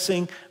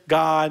blessing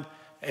God.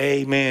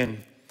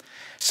 Amen.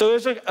 So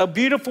there's a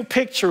beautiful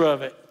picture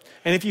of it.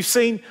 And if you've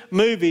seen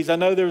movies, I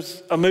know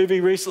there's a movie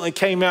recently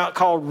came out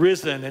called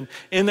Risen. And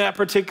in that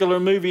particular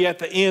movie at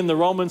the end, the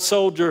Roman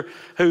soldier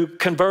who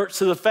converts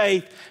to the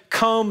faith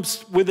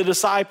comes with the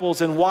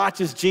disciples and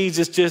watches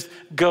Jesus just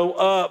go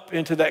up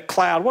into that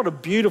cloud. What a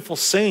beautiful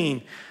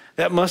scene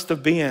that must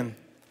have been.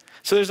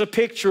 So there's a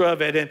picture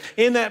of it. And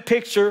in that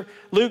picture,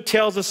 Luke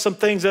tells us some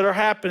things that are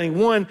happening.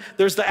 One,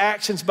 there's the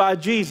actions by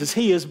Jesus.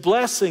 He is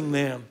blessing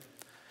them.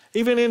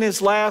 Even in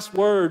his last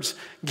words,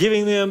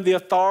 giving them the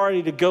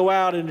authority to go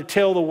out and to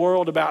tell the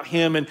world about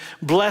him and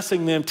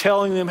blessing them,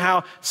 telling them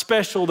how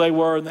special they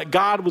were and that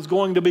God was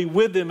going to be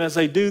with them as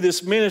they do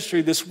this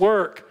ministry, this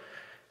work.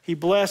 He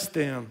blessed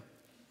them.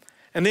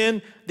 And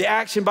then the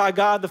action by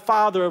God the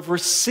Father of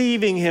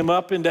receiving him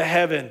up into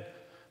heaven,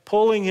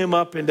 pulling him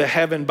up into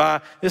heaven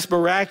by this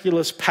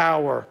miraculous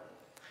power.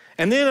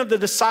 And then of the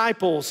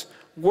disciples'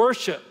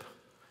 worship,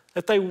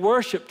 that they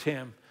worshiped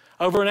him.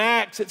 Over in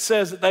Acts, it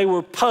says that they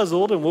were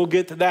puzzled, and we'll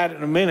get to that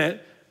in a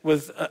minute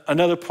with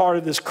another part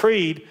of this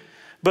creed.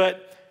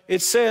 But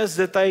it says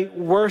that they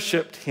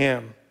worshiped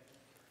him.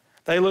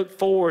 They looked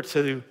forward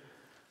to,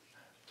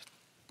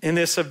 in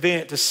this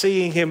event, to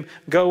seeing him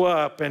go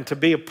up and to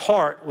be a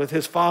part with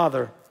his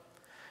Father.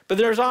 But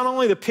there's not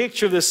only the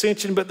picture of the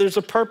ascension, but there's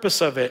a purpose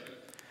of it.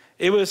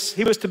 He was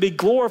to be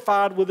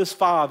glorified with his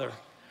Father.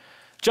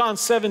 John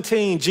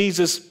 17,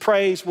 Jesus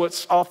prays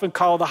what's often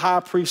called the high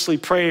priestly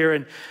prayer.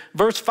 And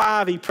verse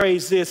 5, he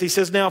prays this. He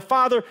says, "Now,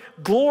 Father,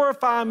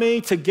 glorify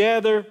me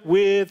together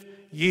with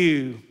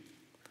you,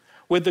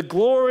 with the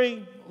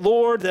glory,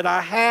 Lord, that I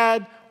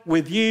had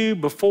with you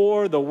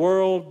before the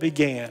world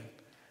began."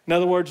 In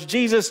other words,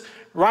 Jesus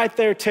right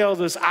there tells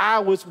us, I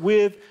was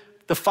with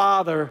the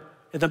Father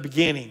in the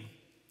beginning.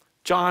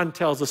 John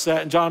tells us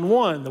that in John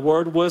 1. The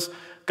Word was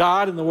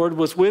God, and the Word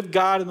was with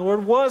God, and the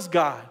Word was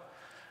God.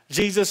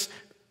 Jesus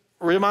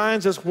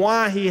reminds us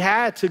why he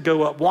had to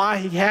go up, why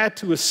he had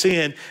to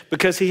ascend,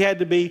 because he had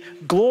to be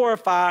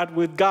glorified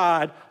with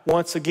God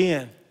once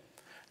again.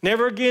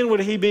 Never again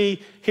would he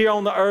be here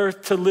on the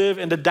earth to live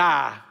and to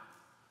die.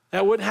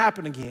 That wouldn't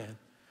happen again.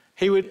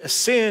 He would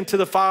ascend to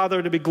the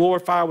Father to be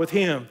glorified with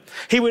him.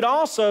 He would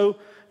also,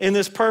 in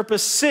this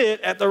purpose,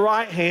 sit at the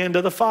right hand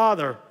of the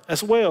Father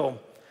as well.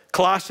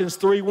 Colossians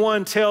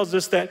 3:1 tells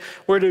us that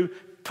we're to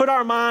put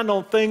our mind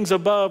on things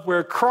above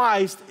where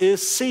Christ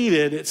is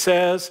seated, it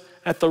says,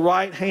 at the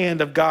right hand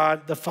of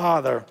God the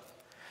Father.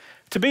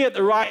 To be at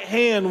the right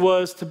hand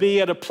was to be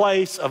at a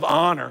place of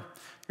honor.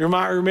 You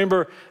might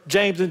remember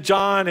James and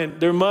John and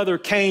their mother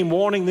came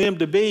wanting them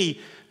to be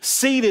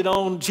seated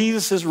on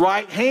Jesus'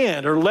 right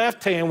hand or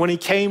left hand when he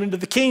came into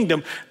the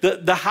kingdom.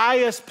 The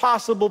highest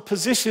possible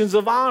positions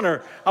of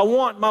honor. I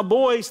want my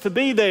boys to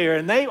be there.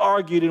 And they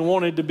argued and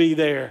wanted to be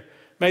there.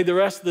 Made the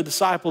rest of the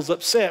disciples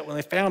upset when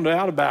they found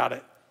out about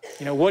it.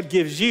 You know, what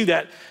gives you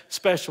that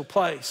special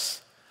place?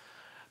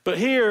 But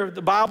here,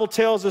 the Bible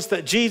tells us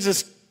that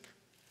Jesus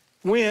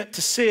went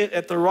to sit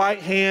at the right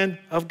hand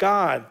of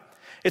God.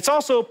 It's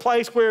also a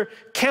place where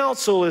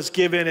counsel is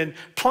given and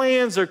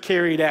plans are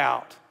carried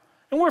out.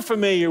 And we're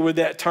familiar with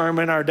that term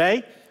in our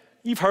day.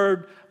 You've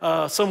heard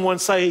someone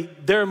say,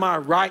 they're my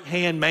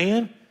right-hand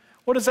man.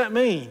 What does that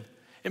mean?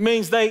 It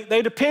means they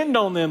depend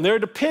on them. They're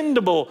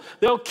dependable.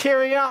 They'll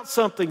carry out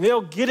something.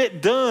 They'll get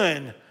it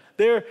done.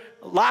 They're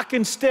lock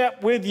in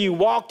step with you,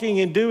 walking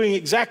and doing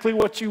exactly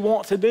what you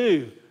want to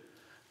do.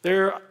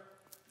 They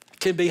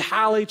can be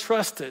highly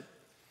trusted.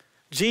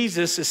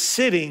 Jesus is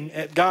sitting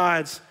at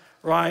God's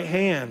right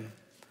hand.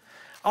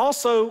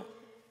 Also,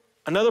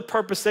 another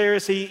purpose there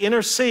is he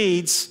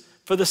intercedes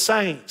for the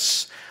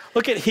saints.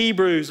 Look at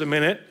Hebrews a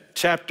minute,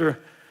 chapter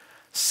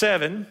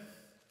 7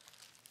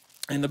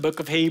 in the book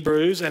of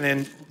Hebrews, and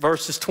in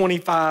verses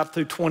 25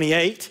 through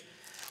 28,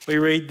 we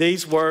read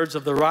these words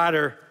of the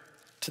writer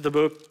to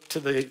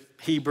the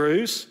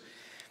Hebrews.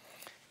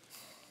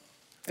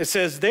 It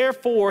says,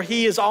 "Therefore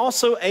he is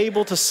also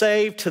able to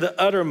save to the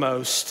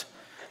uttermost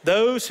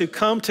those who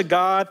come to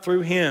God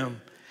through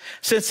him,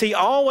 since he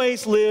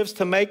always lives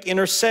to make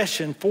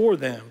intercession for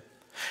them.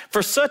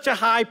 For such a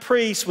high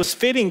priest was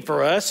fitting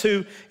for us,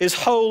 who is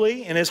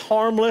holy and is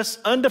harmless,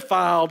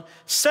 undefiled,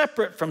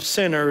 separate from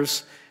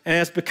sinners, and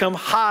has become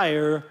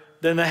higher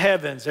than the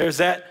heavens." There's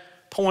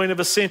that point of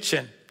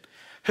ascension.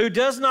 "Who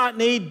does not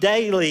need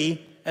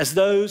daily, as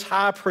those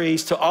high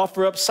priests, to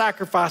offer up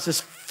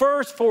sacrifices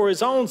first for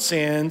his own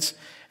sins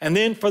and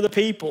then for the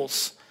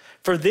people's.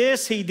 For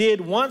this he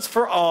did once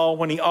for all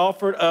when he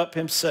offered up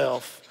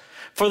himself.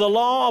 For the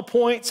law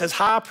appoints as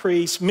high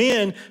priests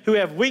men who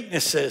have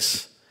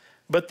weaknesses,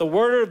 but the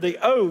word of the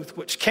oath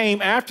which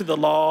came after the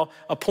law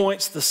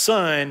appoints the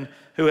Son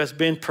who has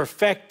been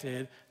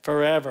perfected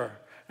forever.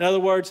 In other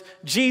words,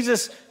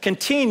 Jesus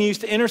continues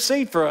to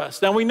intercede for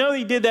us. Now, we know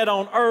he did that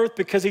on earth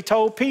because he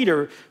told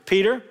Peter,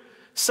 Peter,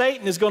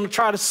 Satan is going to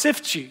try to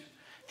sift you.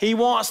 He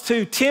wants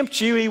to tempt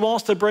you. He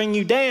wants to bring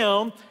you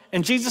down.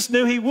 And Jesus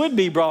knew he would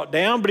be brought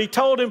down, but he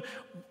told him,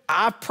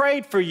 I've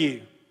prayed for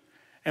you.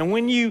 And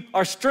when you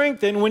are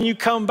strengthened, when you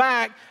come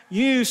back,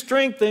 you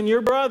strengthen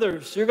your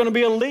brothers. You're going to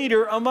be a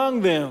leader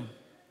among them.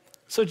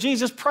 So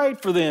Jesus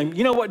prayed for them.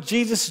 You know what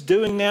Jesus is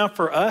doing now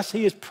for us?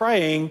 He is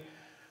praying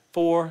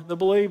for the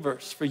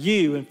believers, for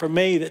you and for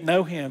me that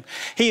know him.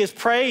 He is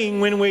praying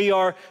when we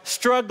are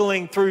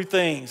struggling through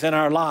things in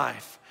our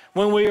life,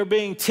 when we are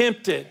being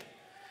tempted.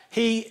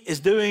 He is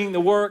doing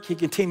the work he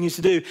continues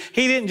to do.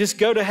 He didn't just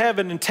go to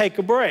heaven and take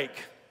a break.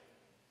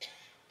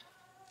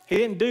 He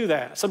didn't do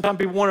that. Sometimes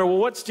people wonder, well,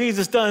 what's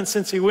Jesus done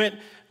since he went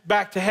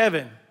back to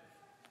heaven?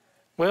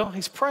 Well,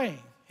 he's praying.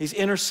 He's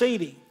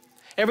interceding.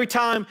 Every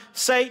time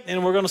Satan,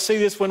 and we're going to see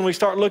this when we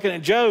start looking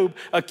at Job,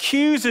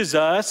 accuses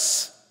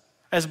us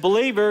as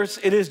believers,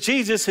 it is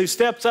Jesus who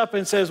steps up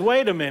and says,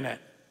 wait a minute.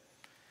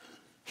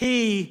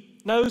 He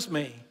knows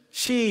me.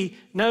 She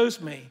knows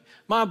me.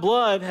 My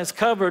blood has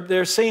covered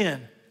their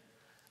sin.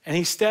 And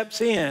he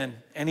steps in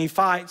and he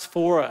fights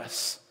for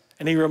us.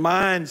 And he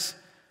reminds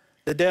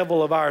the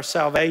devil of our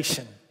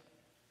salvation.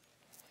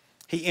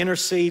 He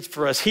intercedes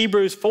for us.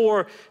 Hebrews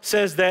 4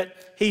 says that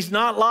he's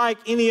not like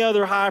any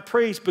other high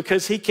priest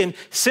because he can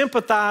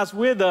sympathize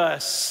with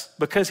us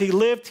because he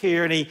lived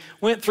here and he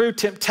went through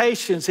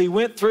temptations. He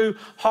went through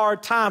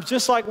hard times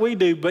just like we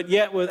do, but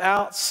yet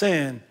without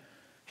sin,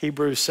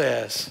 Hebrews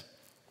says.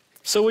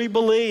 So we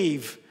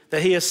believe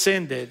that he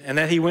ascended and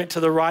that he went to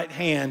the right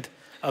hand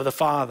of the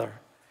Father.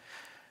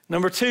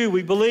 Number 2,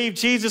 we believe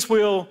Jesus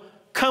will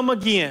come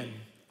again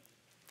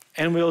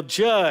and will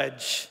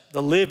judge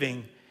the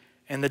living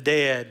and the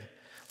dead.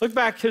 Look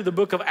back to the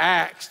book of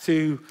Acts,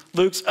 to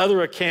Luke's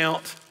other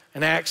account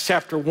in Acts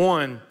chapter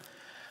 1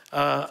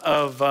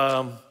 of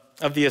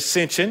the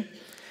ascension.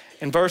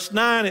 In verse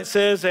 9 it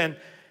says, and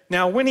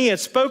now when he had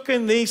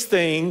spoken these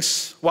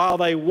things while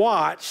they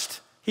watched,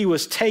 he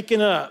was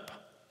taken up,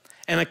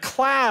 and a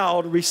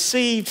cloud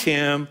received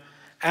him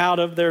out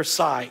of their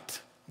sight.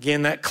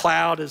 Again, that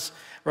cloud is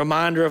a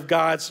reminder of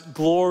God's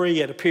glory.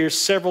 It appears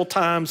several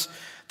times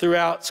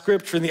throughout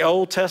Scripture in the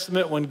Old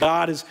Testament when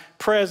God is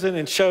present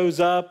and shows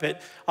up. It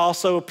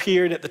also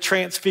appeared at the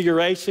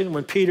Transfiguration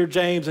when Peter,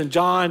 James, and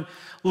John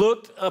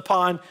looked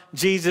upon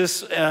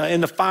Jesus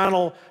in the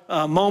final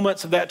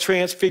moments of that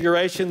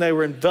Transfiguration. They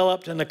were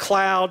enveloped in a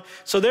cloud.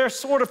 So they're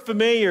sort of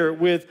familiar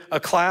with a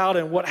cloud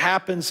and what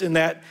happens in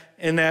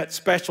that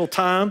special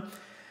time.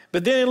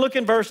 But then look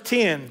in verse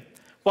 10.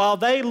 While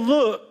they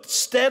looked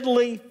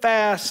steadily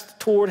fast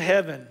toward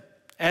heaven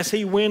as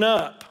he went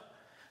up,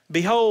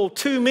 behold,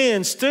 2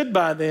 men stood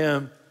by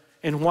them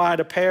in white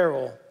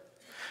apparel,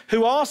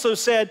 who also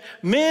said,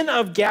 men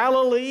of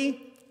Galilee,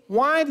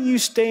 why do you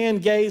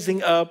stand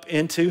gazing up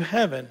into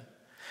heaven?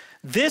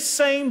 This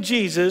same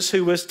Jesus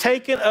who was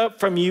taken up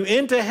from you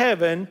into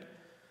heaven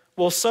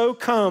will so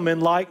come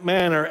in like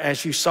manner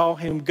as you saw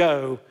him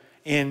go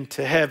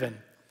into heaven.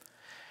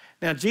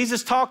 Now,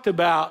 Jesus talked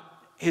about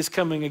his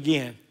coming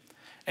again.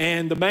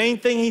 And the main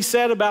thing he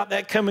said about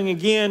that coming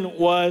again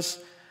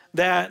was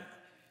that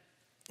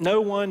no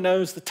one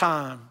knows the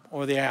time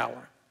or the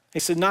hour. He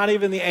said, not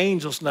even the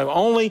angels know.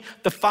 Only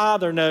the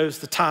Father knows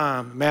the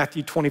time,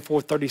 Matthew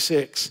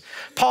 24:36.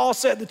 Paul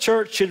said the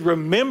church should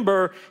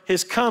remember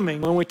his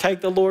coming when we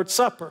take the Lord's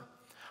Supper.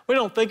 We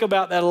don't think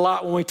about that a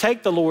lot when we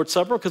take the Lord's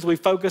Supper because we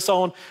focus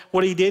on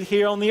what he did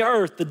here on the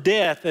earth, the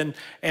death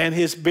and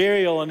his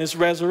burial and his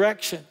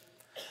resurrection.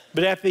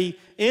 But at the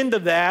end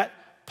of that,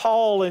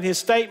 Paul in his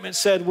statement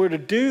said we're to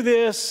do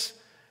this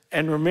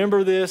and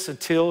remember this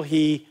until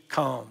he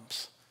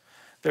comes.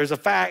 There's a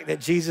fact that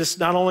Jesus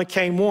not only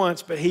came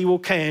once, but he will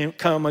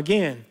come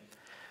again.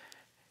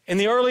 In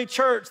the early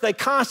church, they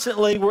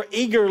constantly were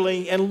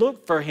eagerly and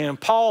looked for him.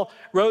 Paul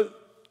wrote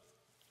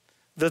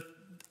the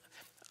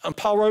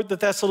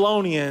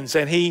Thessalonians,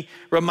 and he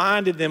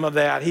reminded them of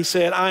that. He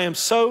said, I am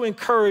so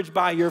encouraged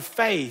by your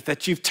faith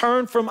that you've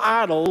turned from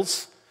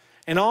idols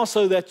and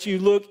also that you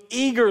look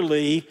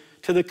eagerly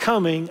to the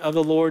coming of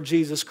the Lord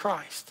Jesus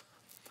Christ.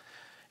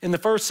 In the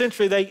first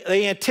century,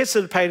 they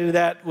anticipated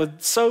that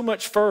with so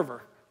much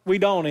fervor. We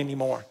don't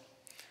anymore.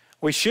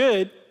 We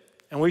should,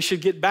 and we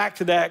should get back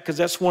to that because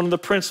that's one of the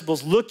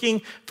principles,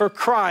 looking for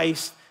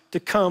Christ to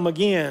come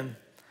again.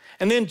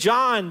 And then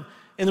John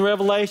in the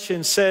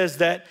Revelation says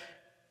that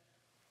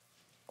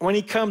when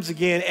he comes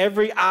again,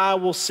 every eye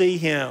will see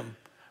him,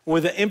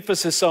 with an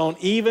emphasis on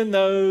even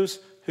those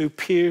who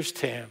pierced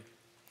him.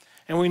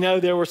 And we know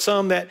there were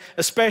some that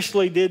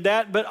especially did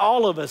that, but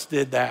all of us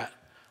did that.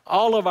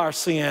 All of our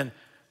sin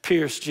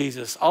pierced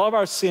Jesus. All of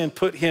our sin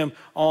put him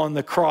on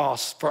the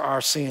cross for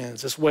our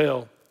sins as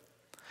well.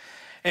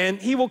 And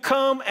he will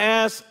come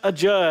as a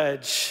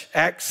judge.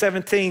 Acts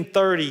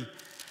 17:30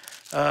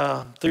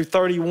 through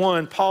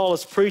 31, Paul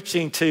is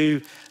preaching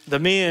to the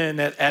men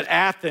at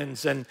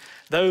Athens and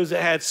those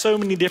that had so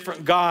many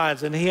different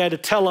gods, and he had to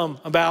tell them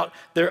about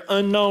their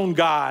unknown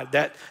God,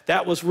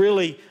 that was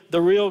really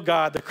the real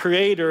God, the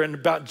creator, and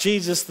about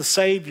Jesus the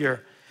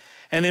Savior.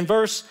 And in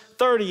verse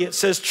 30, it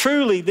says,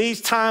 truly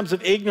these times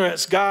of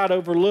ignorance God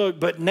overlooked,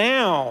 but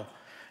now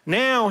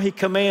he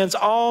commands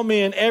all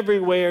men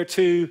everywhere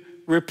to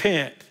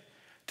repent,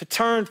 to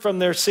turn from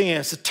their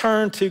sins, to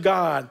turn to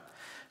God,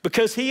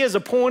 because he has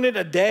appointed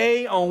a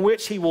day on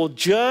which he will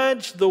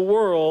judge the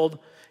world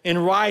in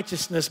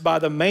righteousness by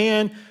the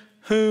man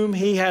whom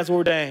he has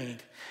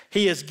ordained.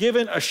 He has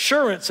given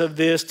assurance of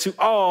this to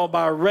all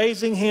by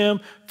raising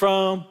him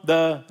from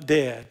the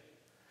dead.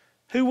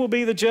 Who will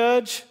be the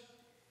judge?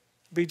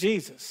 Be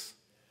Jesus.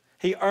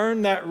 He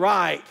earned that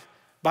right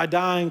by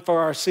dying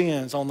for our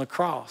sins on the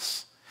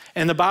cross.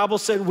 And the Bible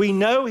said we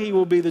know he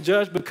will be the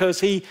judge because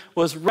he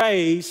was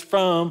raised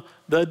from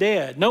the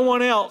dead. No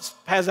one else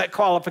has that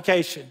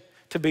qualification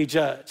to be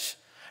judge.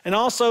 And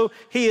also,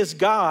 he is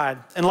God.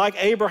 And like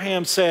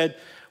Abraham said,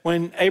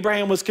 when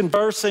Abraham was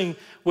conversing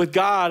with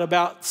God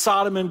about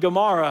Sodom and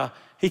Gomorrah,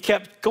 he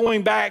kept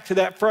going back to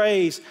that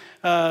phrase,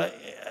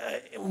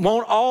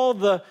 won't all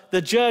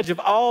the judge of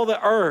all the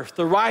earth,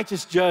 the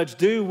righteous judge,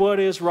 do what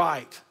is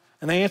right?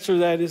 And the answer to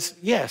that is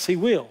yes, he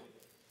will.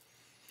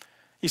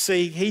 You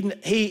see,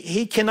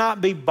 he cannot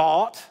be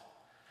bought.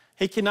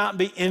 He cannot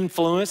be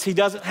influenced. He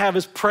doesn't have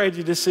his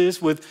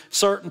prejudices with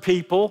certain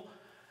people.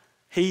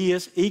 He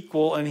is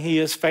equal and he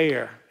is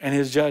fair in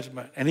his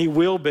judgment, and he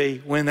will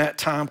be when that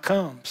time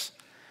comes.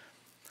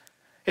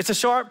 It's a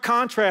sharp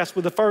contrast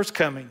with the first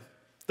coming.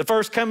 The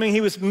first coming, he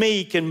was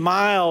meek and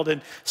mild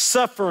and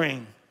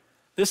suffering.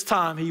 This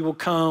time he will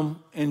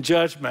come in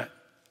judgment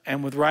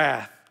and with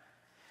wrath.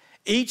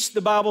 Each, the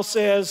Bible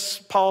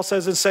says, Paul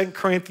says in 2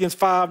 Corinthians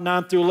 5,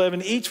 9 through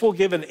 11, each will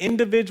give an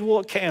individual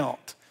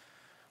account.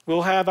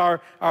 We'll have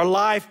our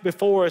life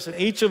before us, and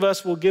each of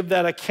us will give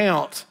that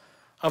account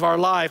of our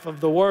life, of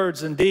the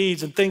words and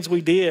deeds and things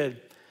we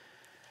did.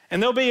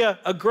 And there'll be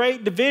a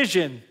great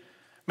division,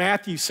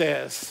 Matthew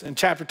says in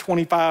chapter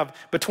 25,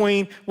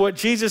 between what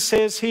Jesus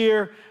says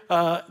here,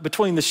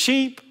 between the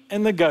sheep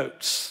and the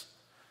goats.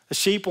 The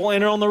sheep will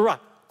enter on the right.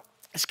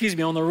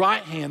 On the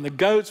right hand. The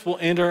goats will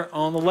enter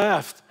on the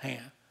left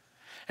hand.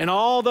 And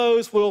all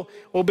those will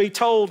be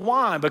told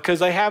why, because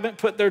they haven't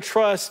put their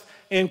trust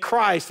in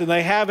Christ and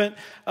they haven't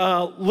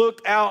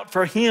looked out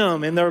for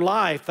him in their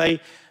life.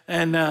 It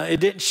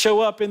didn't show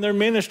up in their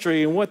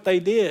ministry and what they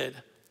did.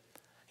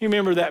 You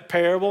remember that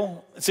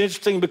parable? It's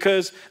interesting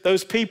because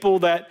those people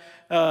that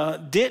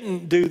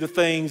didn't do the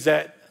things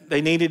that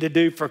they needed to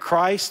do for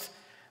Christ,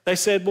 they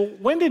said, well,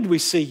 when did we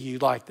see you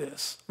like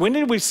this? When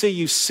did we see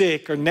you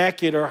sick or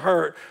naked or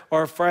hurt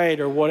or afraid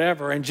or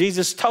whatever? And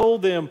Jesus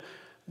told them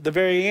the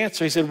very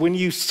answer. He said, when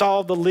you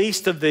saw the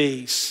least of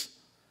these,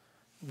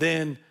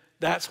 then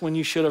that's when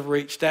you should have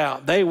reached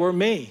out. They were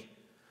me,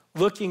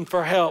 looking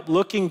for help,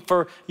 looking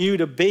for you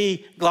to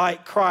be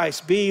like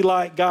Christ, be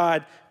like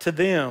God to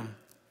them.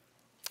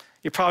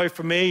 You're probably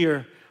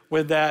familiar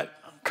with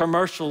that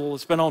commercial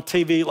that's been on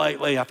TV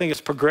lately. I think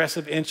it's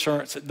Progressive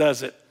Insurance that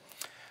does it.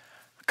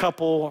 A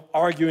couple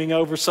arguing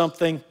over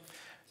something,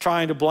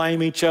 trying to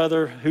blame each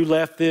other, who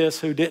left this,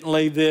 who didn't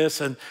leave this,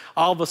 and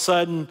all of a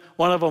sudden,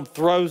 one of them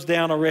throws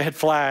down a red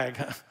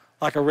flag,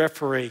 like a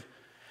referee.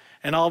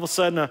 And all of a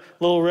sudden, a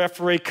little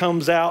referee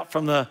comes out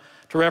to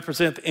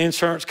represent the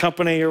insurance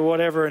company or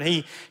whatever,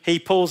 and he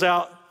pulls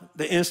out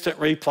the instant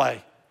replay.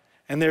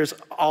 And there's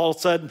all of a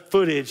sudden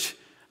footage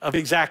of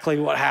exactly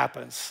what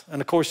happens. And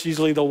of course,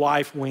 usually the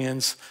wife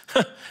wins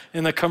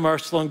in the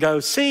commercial and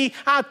goes, see,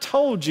 I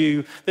told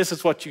you this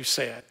is what you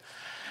said.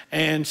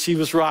 And she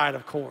was right,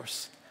 of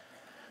course.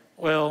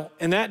 Well,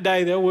 in that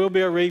day, there will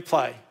be a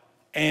replay.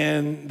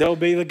 And there'll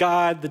be the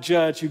God, the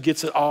judge, who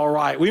gets it all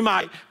right. We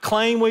might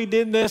claim we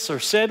did this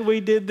or said we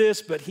did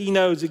this, but he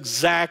knows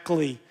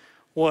exactly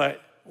what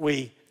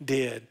we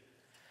did.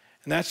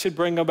 And that should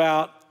bring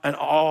about an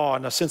awe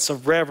and a sense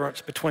of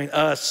reverence between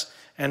us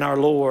and our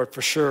Lord,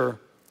 for sure.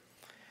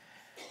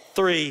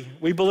 3,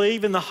 we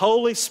believe in the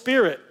Holy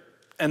Spirit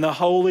and the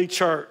Holy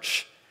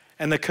Church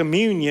and the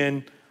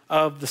communion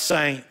of the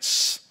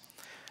saints.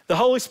 The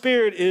Holy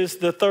Spirit is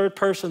the third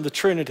person of the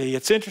Trinity.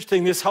 It's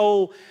interesting, this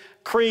whole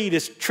creed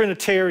is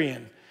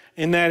Trinitarian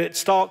in that it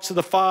talks of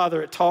the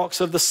Father, it talks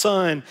of the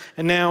Son,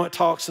 and now it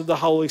talks of the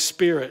Holy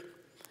Spirit.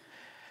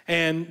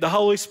 And the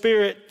Holy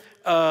Spirit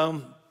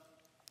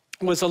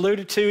was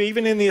alluded to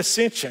even in the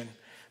ascension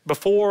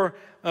before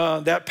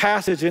that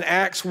passage in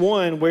Acts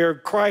 1 where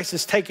Christ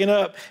is taken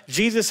up.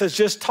 Jesus has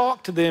just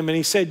talked to them and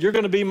he said, you're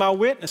going to be my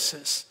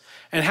witnesses.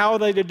 And how are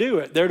they to do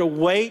it? They're to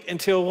wait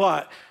until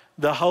what?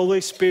 The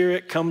Holy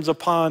Spirit comes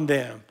upon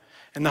them.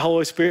 And the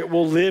Holy Spirit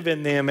will live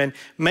in them and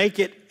make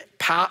it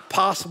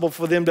possible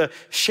for them to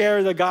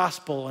share the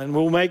gospel, and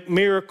will make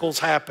miracles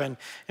happen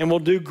and will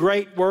do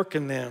great work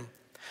in them.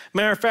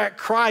 Matter of fact,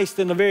 Christ,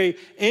 in a very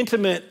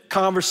intimate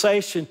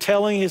conversation,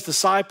 telling his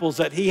disciples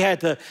that he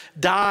had to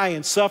die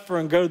and suffer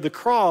and go to the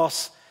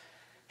cross,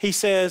 he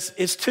says,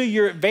 it's to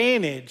your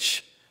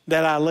advantage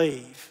that I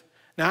leave.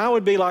 Now, I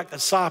would be like the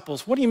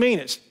disciples. What do you mean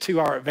it's to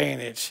our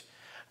advantage?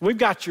 We've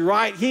got you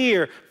right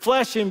here,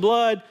 flesh and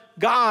blood,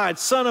 God,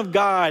 Son of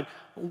God,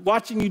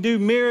 watching you do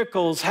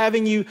miracles,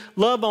 having you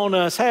love on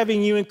us,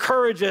 having you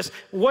encourage us.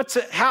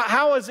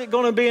 How is it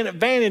going to be an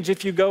advantage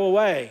if you go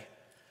away?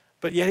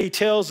 But yet he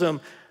tells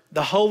them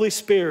the Holy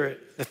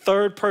Spirit, the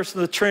third person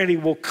of the Trinity,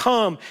 will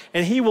come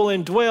and he will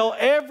indwell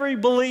every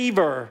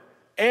believer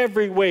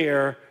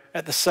everywhere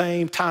at the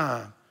same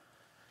time.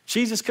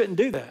 Jesus couldn't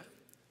do that.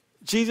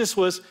 Jesus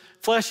was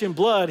flesh and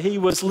blood. He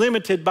was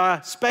limited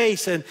by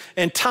space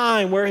and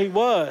time where he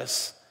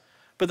was.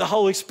 But the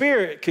Holy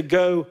Spirit could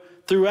go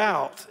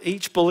throughout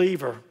each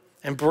believer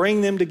and bring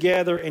them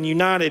together and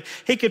united.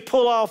 He could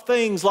pull off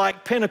things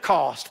like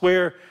Pentecost,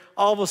 where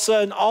all of a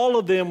sudden all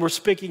of them were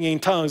speaking in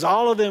tongues.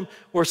 All of them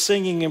were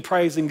singing and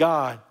praising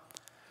God.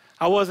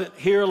 I wasn't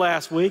here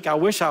last week. I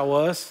wish I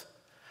was.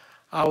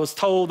 I was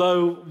told,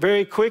 though,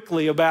 very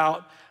quickly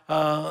about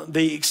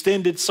the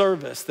extended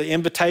service, the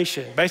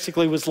invitation.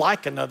 Basically was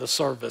like another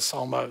service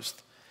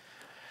almost.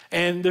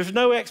 And there's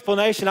no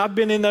explanation. I've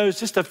been in those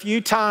just a few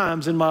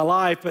times in my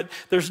life, but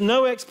there's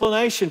no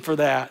explanation for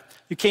that.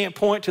 You can't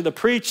point to the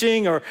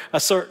preaching or a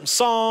certain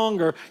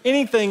song or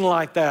anything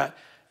like that.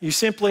 You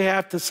simply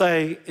have to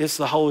say it's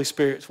the Holy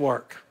Spirit's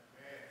work.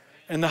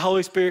 And the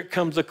Holy Spirit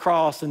comes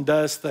across and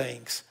does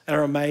things that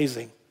are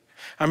amazing.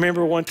 I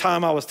remember one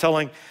time I was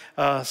telling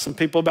some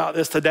people about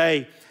this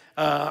today.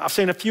 I've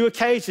seen a few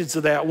occasions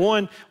of that.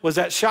 One was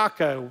at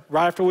Shaco.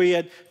 Right after we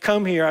had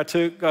come here, I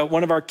took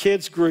one of our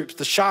kids' groups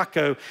to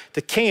Shaco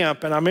to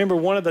camp. And I remember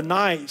one of the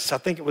nights, I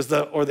think it was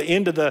the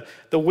end of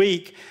the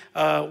week,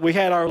 we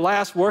had our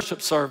last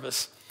worship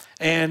service.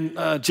 And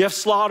Jeff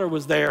Slaughter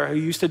was there, who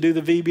used to do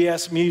the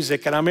VBS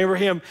music. And I remember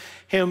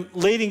him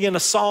leading in a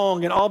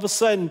song, and all of a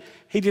sudden,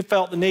 he just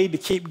felt the need to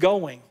keep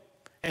going.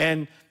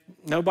 And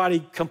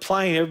nobody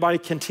complained. Everybody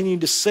continued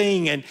to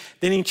sing. And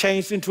then he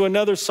changed into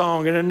another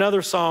song and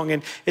another song.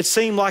 And it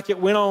seemed like it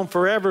went on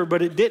forever,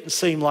 but it didn't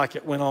seem like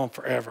it went on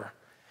forever.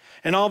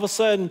 And all of a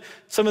sudden,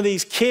 some of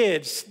these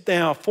kids,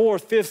 now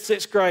 4th, 5th,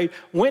 6th grade,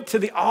 went to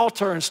the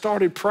altar and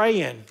started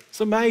praying. It's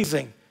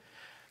amazing.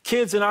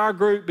 Kids in our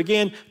group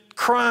began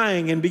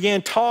crying and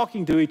began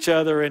talking to each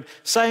other and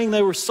saying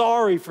they were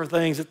sorry for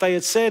things that they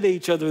had said to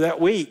each other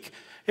that week.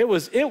 It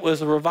was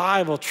a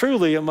revival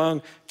truly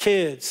among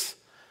kids.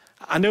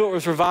 I knew it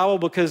was revival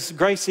because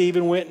Gracie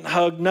even went and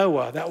hugged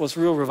Noah. That was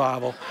real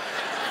revival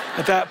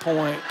at that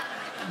point,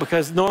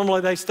 because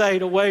normally they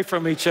stayed away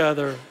from each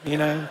other,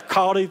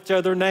 called each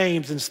other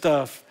names and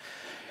stuff.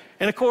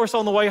 And of course,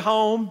 on the way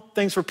home,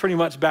 things were pretty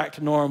much back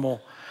to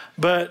normal.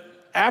 But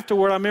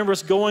afterward, I remember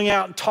us going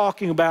out and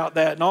talking about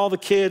that, and all the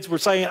kids were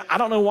saying, I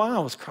don't know why I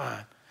was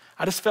crying.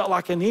 I just felt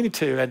like I needed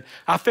to, and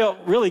I felt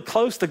really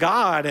close to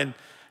God, and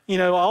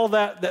all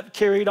that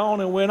carried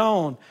on and went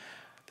on.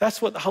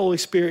 That's what the Holy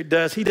Spirit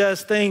does. He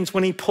does things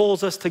when he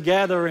pulls us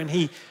together, and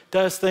he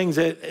does things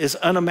that is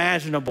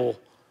unimaginable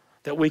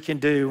that we can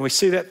do. And we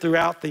see that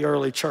throughout the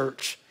early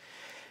church.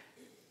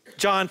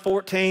 John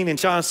 14 and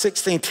John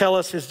 16 tell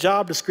us his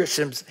job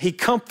descriptions. He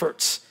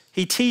comforts,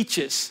 he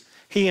teaches,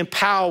 he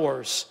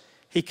empowers,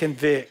 he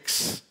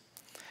convicts.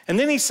 And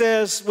then he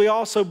says, we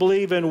also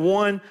believe in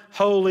one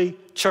holy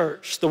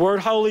church. The word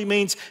holy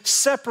means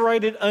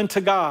separated unto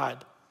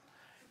God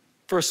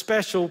for a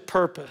special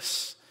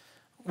purpose.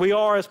 We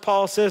are, as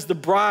Paul says, the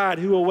bride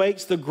who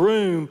awaits the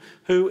groom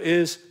who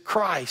is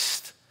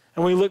Christ.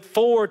 And we look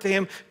forward to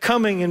him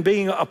coming and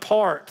being a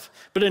part.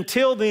 But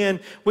until then,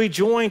 we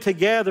join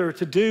together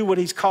to do what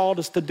he's called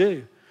us to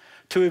do,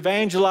 to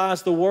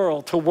evangelize the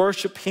world, to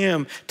worship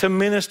him, to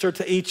minister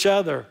to each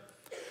other.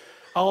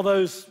 All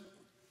those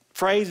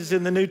phrases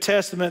in the New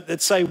Testament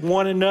that say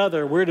one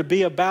another, we're to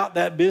be about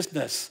that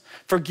business,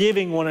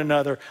 forgiving one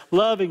another,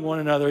 loving one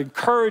another,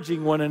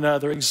 encouraging one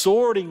another,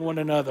 exhorting one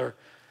another.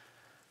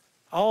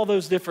 All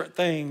those different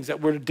things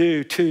that we're to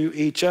do to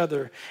each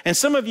other. And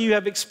some of you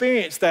have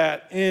experienced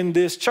that in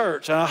this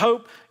church. And I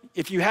hope,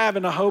 if you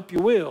haven't, I hope you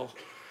will.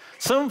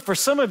 For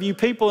some of you,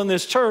 people in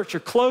this church are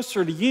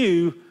closer to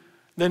you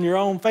than your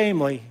own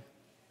family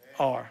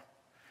are.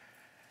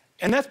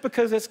 And that's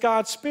because it's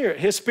God's Spirit.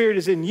 His Spirit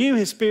is in you.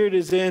 His Spirit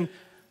is in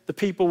the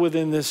people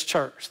within this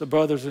church, the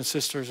brothers and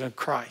sisters in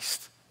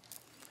Christ.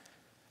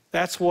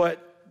 That's what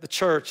the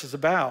church is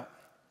about.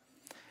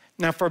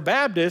 Now, for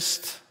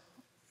Baptists,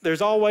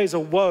 there's always a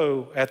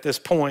woe at this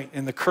point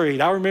in the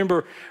creed. I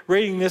remember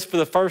reading this for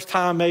the first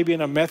time, maybe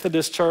in a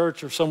Methodist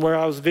church or somewhere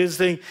I was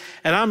visiting,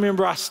 and I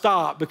remember I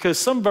stopped because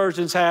some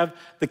versions have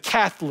the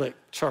Catholic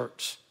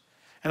Church.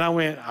 And I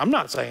went, I'm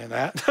not saying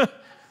that.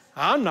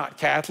 I'm not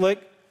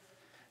Catholic.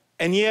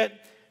 And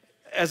yet,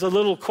 as a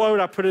little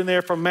quote I put in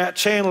there from Matt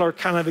Chandler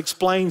kind of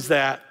explains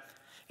that.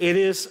 It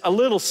is a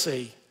little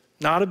c,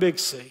 not a big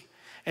C.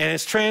 And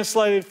it's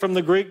translated from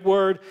the Greek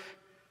word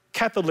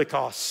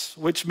Katholikos,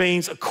 which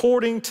means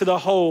according to the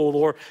whole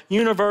or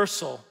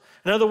universal.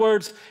 In other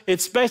words,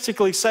 it's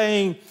basically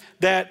saying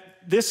that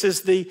this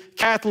is the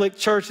Catholic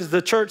Church, is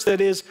the church that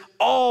is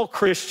all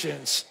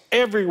Christians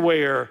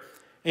everywhere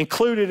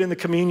included in the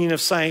communion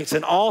of saints,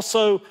 and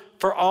also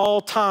for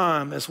all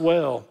time as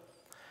well.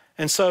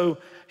 And so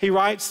he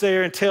writes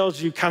there and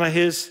tells you kind of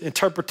his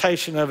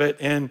interpretation of it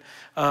in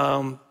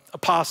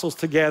Apostles'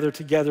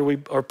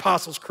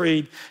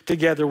 Creed,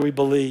 together we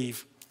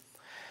believe.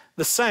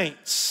 The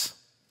saints.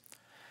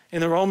 In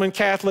the Roman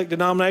Catholic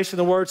denomination,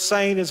 the word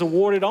saint is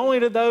awarded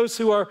only to those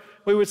who are,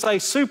 we would say,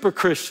 super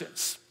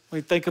Christians. We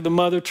think of the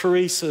Mother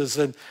Teresas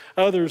and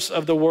others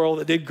of the world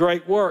that did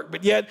great work.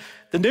 But yet,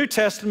 the New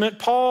Testament,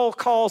 Paul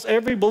calls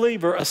every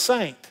believer a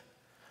saint.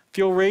 If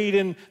you'll read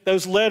in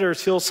those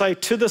letters, he'll say,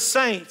 to the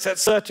saints at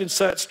such and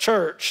such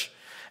church.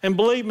 And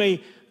believe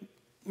me,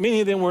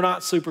 many of them were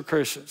not super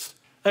Christians.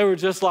 They were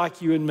just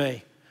like you and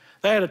me.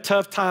 They had a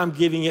tough time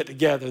getting it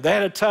together. They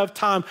had a tough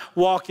time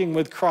walking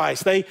with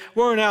Christ. They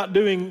weren't out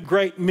doing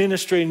great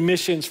ministry and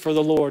missions for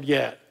the Lord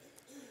yet.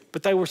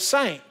 But they were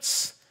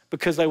saints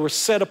because they were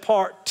set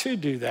apart to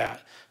do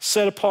that,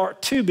 set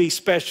apart to be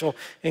special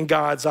in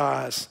God's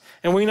eyes.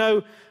 And we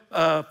know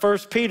 1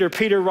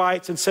 Peter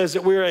writes and says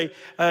that we're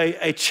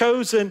a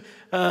chosen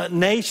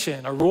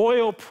nation, a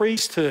royal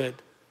priesthood,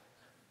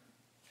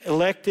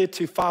 elected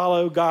to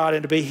follow God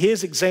and to be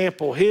his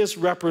example, his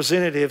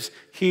representatives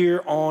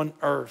here on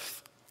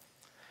earth.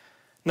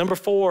 Number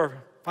 4,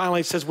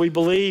 finally, it says we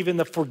believe in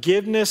the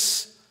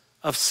forgiveness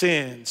of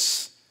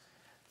sins,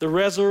 the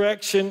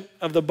resurrection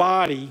of the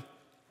body,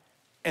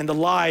 and the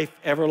life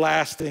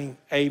everlasting.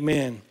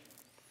 Amen.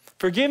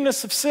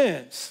 Forgiveness of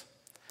sins.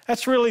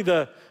 That's really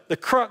the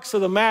crux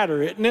of the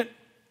matter, isn't it?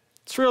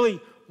 It's really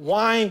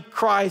why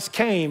Christ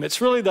came. It's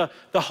really the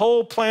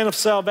whole plan of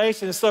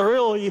salvation. It's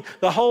really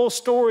the whole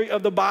story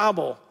of the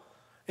Bible.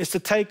 It's to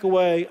take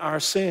away our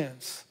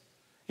sins.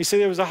 You see,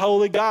 there was a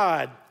holy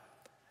God,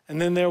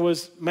 and then there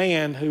was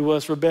man who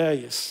was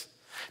rebellious.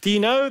 Do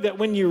you know that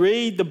when you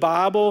read the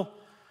Bible,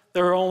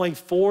 there are only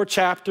 4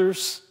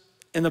 chapters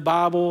in the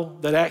Bible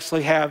that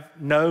actually have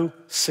no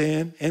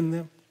sin in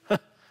them?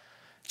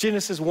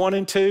 Genesis 1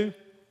 and 2.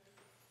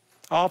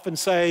 I often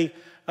say,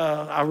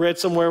 I read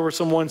somewhere where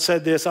someone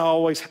said this, I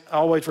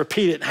always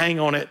repeat it and hang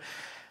on it.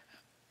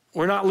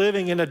 We're not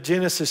living in a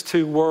Genesis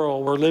 2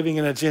 world, we're living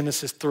in a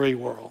Genesis 3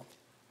 world,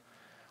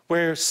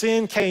 where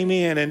sin came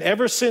in, and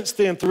ever since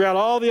then, throughout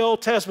all the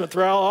Old Testament,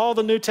 throughout all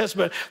the New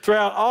Testament,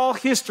 throughout all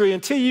history,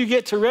 until you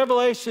get to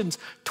Revelations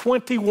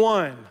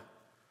 21,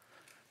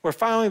 where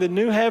finally the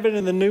new heaven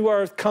and the new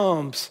earth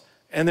comes,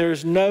 and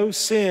there's no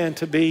sin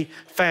to be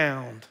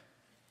found.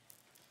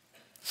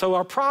 So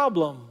our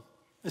problem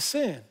is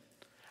sin.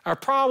 Our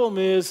problem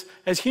is,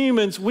 as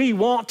humans, we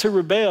want to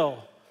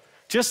rebel.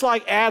 Just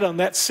like Adam,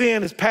 that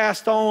sin is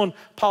passed on,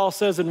 Paul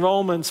says in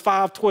Romans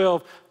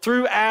 5:12,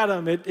 through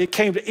Adam, it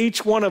came to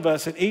each one of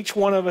us, and each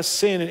one of us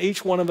sin, and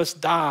each one of us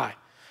die.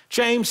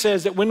 James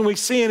says that when we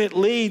sin, it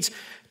leads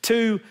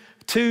to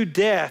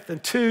death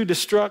and to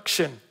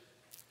destruction.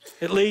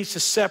 It leads to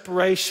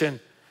separation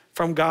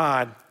from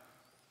God.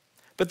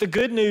 But the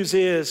good news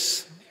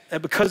is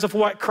that because of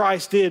what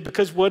Christ did,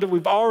 because what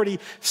we've already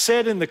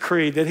said in the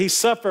creed, that he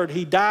suffered,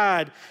 he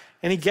died,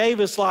 and he gave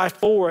his life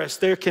for us,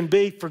 there can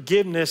be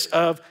forgiveness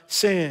of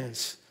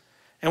sins.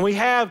 And we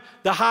have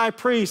the high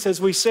priest, as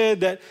we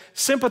said, that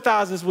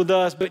sympathizes with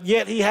us, but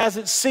yet he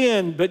hasn't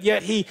sinned, but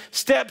yet he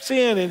steps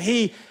in and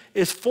he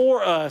is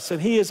for us,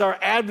 and he is our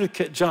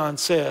advocate, John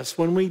says,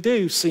 when we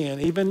do sin,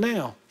 even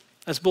now,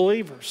 as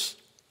believers.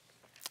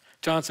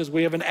 John says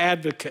we have an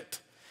advocate.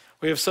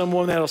 We have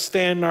someone that will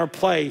stand in our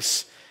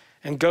place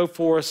and go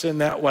for us in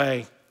that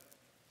way.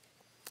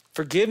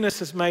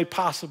 Forgiveness is made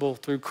possible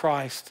through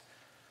Christ's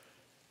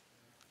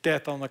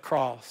death on the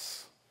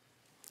cross.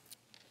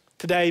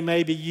 Today,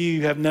 maybe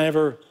you have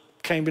never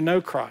came to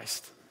know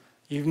Christ.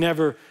 You've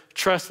never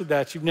trusted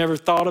that. You've never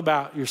thought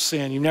about your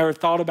sin. You've never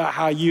thought about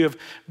how you have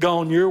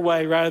gone your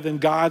way rather than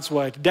God's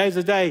way. Today's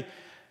the day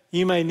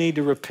you may need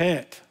to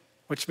repent,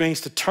 which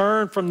means to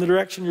turn from the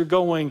direction you're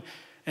going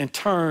and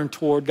turn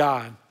toward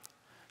God.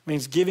 It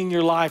means giving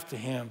your life to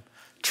him,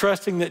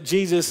 trusting that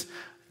Jesus'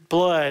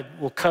 blood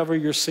will cover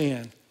your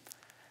sin,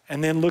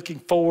 and then looking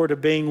forward to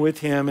being with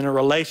him in a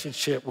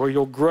relationship where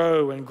you'll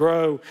grow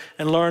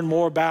and learn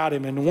more about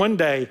him, and one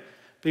day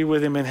be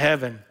with him in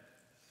heaven.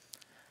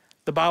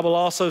 The Bible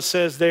also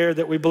says there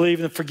that we believe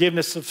in the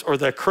forgiveness of, or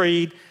the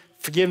creed,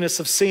 forgiveness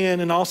of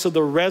sin, and also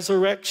the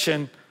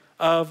resurrection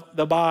of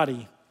the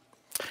body.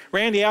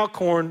 Randy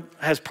Alcorn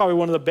has probably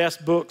one of the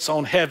best books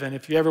on heaven.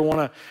 If you ever want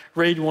to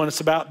read one,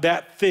 it's about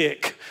that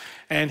thick.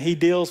 And he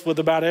deals with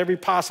about every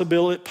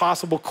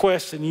possible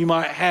question you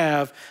might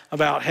have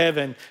about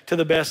heaven to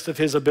the best of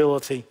his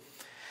ability.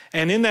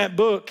 And in that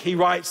book, he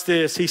writes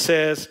this. He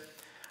says,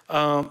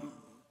 of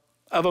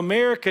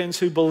Americans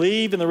who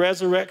believe in the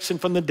resurrection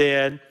from the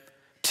dead,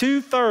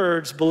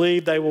 2/3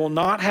 believe they will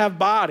not have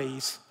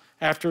bodies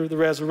after the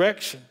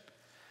resurrection.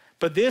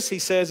 But this, he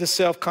says, is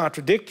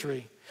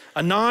self-contradictory.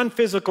 A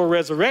non-physical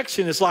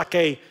resurrection is like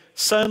a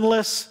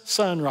sunless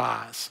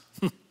sunrise.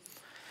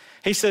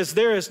 He says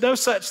there is no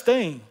such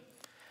thing.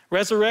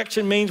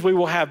 Resurrection means we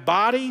will have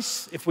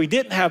bodies. If we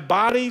didn't have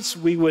bodies,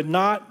 we would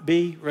not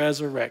be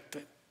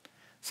resurrected.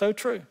 So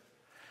true.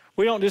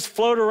 We don't just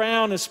float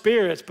around as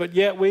spirits, but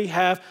yet we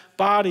have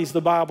bodies,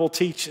 the Bible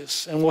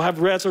teaches. And we'll have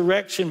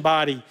resurrection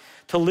body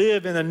to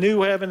live in a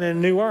new heaven and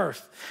a new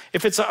earth.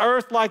 If it's an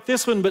earth like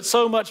this one, but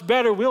so much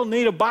better, we'll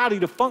need a body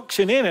to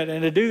function in it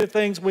and to do the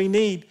things we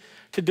need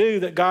to do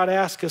that God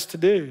asks us to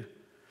do.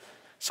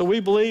 So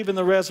we believe in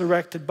the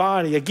resurrected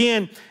body.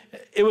 Again,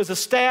 it was a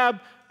stab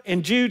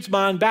in Jude's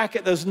mind back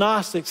at those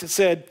Gnostics that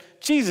said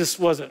Jesus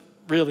wasn't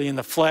really in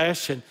the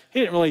flesh, and he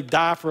didn't really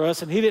die for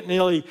us, and he didn't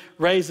really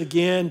raise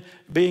again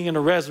being in a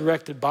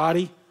resurrected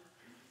body.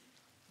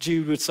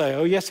 Jude would say,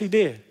 oh, yes, he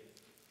did,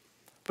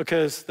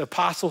 because the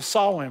apostles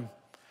saw him,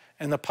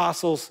 and the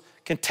apostles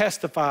can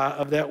testify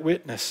of that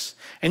witness.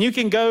 And you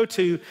can go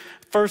to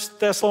 1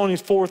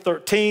 Thessalonians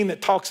 4:13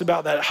 that talks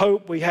about that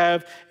hope we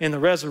have in the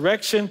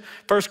resurrection.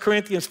 1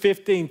 Corinthians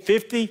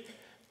 15:50,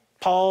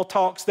 Paul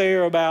talks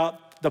there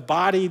about the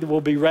body that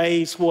will be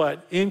raised,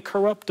 what?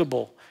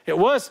 Incorruptible. It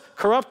was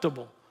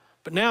corruptible,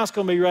 but now it's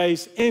going to be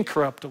raised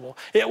incorruptible.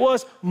 It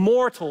was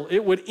mortal.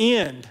 It would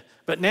end,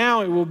 but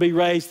now it will be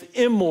raised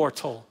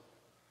immortal.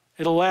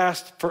 It'll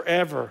last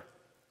forever.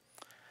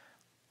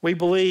 We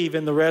believe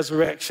in the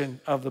resurrection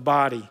of the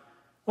body.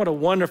 What a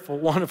wonderful,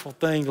 wonderful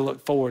thing to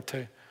look forward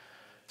to,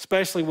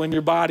 especially when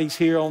your bodies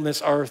here on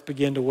this earth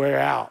begin to wear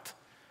out.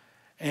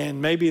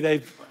 And maybe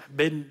they've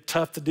been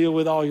tough to deal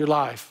with all your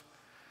life.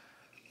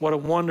 What a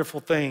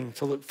wonderful thing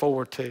to look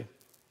forward to.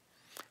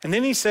 And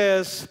then he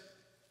says,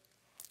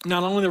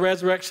 not only the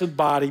resurrection of the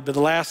body, but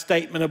the last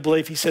statement of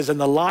belief, he says, in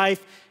the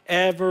life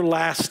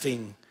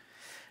everlasting.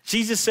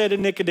 Jesus said to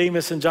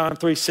Nicodemus in John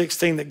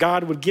 3:16 that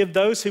God would give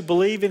those who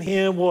believe in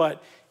him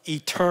what?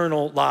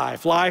 Eternal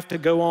life. Life to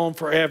go on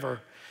forever.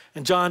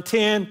 In John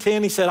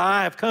 10:10, he said,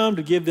 I have come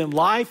to give them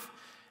life,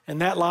 and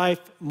that life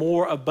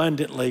more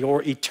abundantly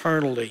or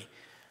eternally.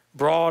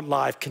 Broad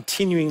life,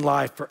 continuing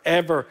life,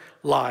 forever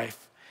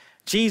life.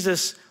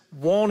 Jesus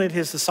wanted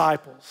his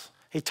disciples.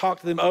 He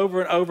talked to them over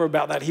and over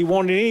about that. He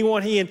wanted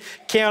anyone he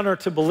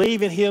encountered to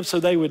believe in him so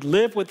they would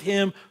live with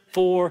him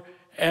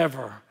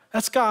forever.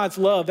 That's God's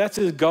love. That's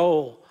his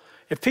goal.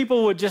 If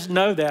people would just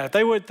know that, if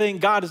they would think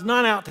God is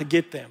not out to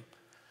get them,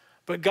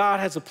 but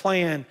God has a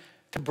plan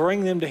to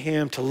bring them to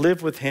him, to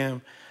live with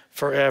him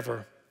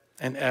forever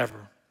and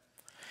ever.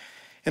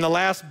 In the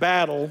last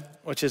battle,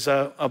 which is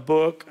a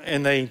book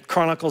in the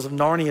Chronicles of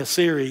Narnia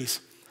series,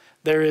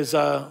 there is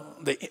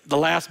the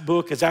last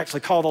book is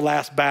actually called The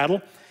Last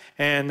Battle.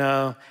 And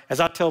as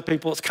I tell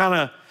people, it's kind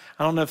of,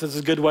 I don't know if this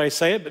is a good way to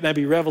say it, but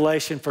maybe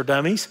Revelation for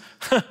dummies.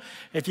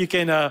 If you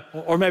can,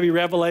 or maybe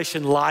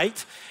Revelation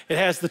light. It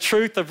has the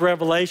truth of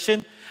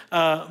Revelation,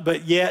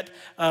 but yet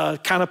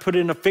kind of put it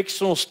in a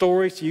fictional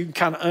story so you can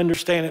kind of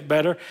understand it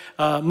better.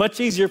 Much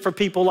easier for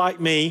people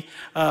like me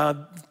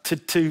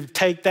to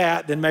take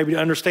that than maybe to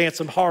understand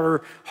some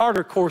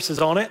harder courses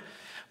on it.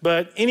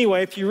 But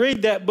anyway, if you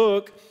read that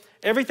book,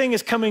 everything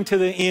is coming to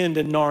the end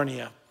in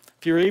Narnia.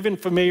 If you're even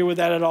familiar with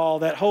that at all,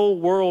 that whole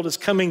world is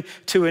coming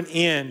to an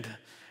end.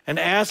 And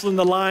Aslan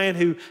the lion,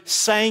 who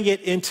sang it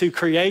into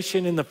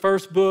creation in the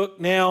first book,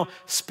 now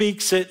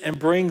speaks it and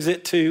brings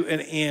it to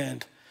an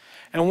end.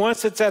 And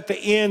once it's at the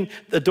end,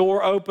 the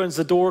door opens,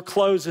 the door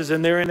closes,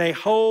 and they're in a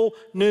whole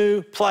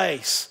new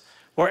place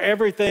where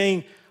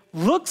everything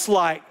looks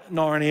like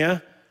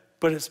Narnia,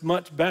 but it's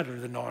much better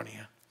than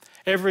Narnia.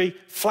 Every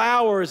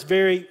flower is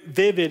very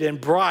vivid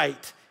and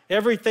bright.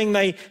 Everything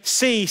they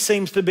see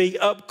seems to be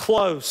up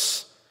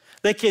close.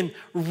 They can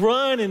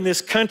run in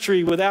this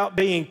country without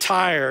being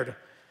tired.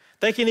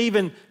 They can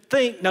even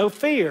think no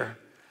fear.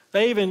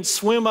 They even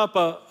swim up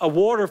a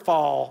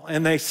waterfall,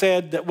 and they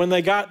said that when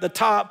they got to the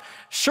top,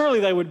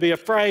 surely they would be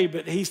afraid,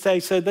 but they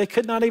said they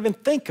could not even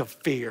think of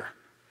fear.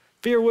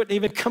 Fear wouldn't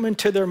even come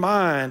into their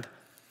mind.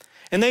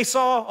 And they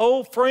saw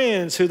old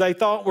friends who they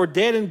thought were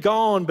dead and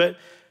gone, but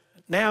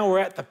now we're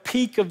at the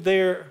peak of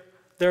their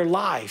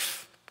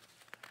life.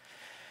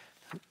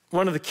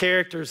 One of the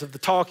characters of the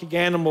talking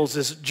animals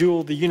is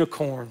Jude the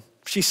unicorn.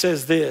 She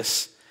says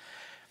this,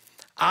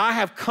 I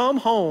have come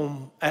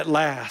home at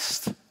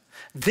last.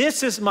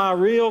 This is my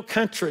real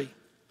country.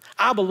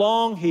 I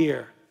belong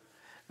here.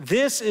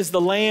 This is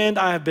the land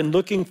I have been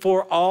looking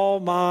for all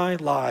my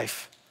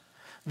life,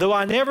 though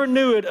I never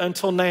knew it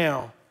until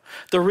now.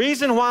 The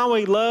reason why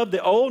we love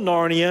the old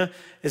Narnia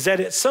is that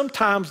it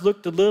sometimes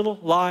looked a little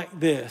like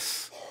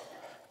this.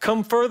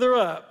 Come further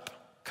up,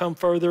 come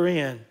further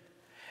in.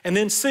 And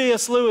then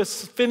C.S.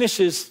 Lewis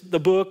finishes the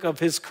book of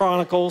his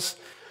Chronicles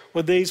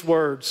with these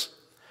words.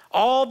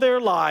 All their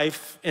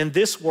life in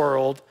this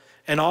world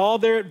and all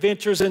their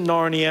adventures in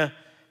Narnia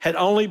had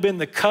only been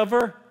the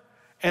cover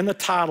and the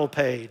title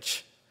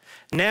page.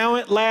 Now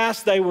at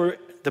last they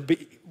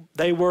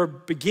were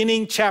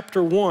beginning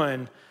chapter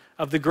 1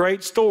 of the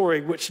great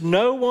story which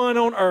no one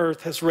on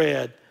earth has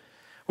read,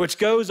 which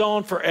goes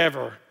on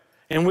forever,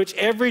 in which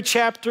every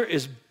chapter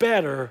is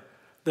better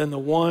than the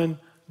one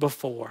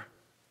before.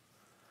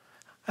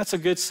 That's a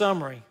good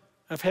summary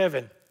of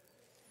heaven.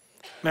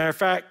 Matter of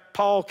fact,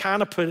 Paul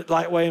kind of put it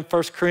that way in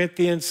 1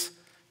 Corinthians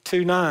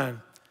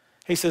 2:9.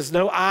 He says,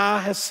 no eye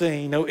has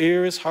seen, no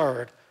ear has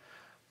heard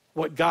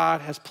what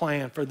God has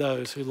planned for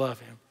those who love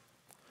him.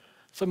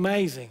 It's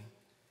amazing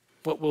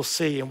what we'll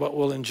see and what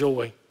we'll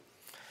enjoy.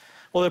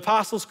 Well, the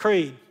Apostles'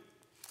 Creed,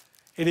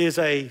 it is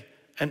an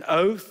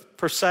oath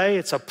per se.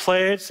 It's a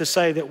pledge to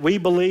say that we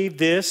believe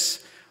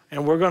this,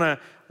 and we're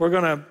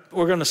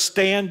gonna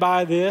stand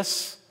by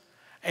this.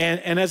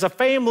 And as a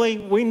family,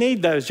 we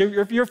need those.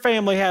 Your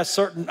family has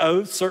certain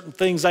oaths, certain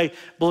things they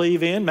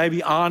believe in,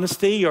 maybe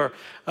honesty or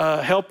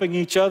helping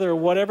each other or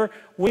whatever.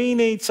 We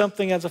need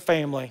something as a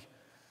family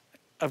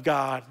of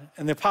God.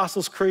 And the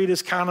Apostles' Creed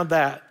is kind of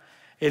that.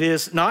 It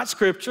is not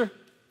Scripture,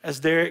 as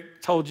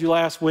Derek told you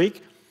last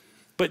week,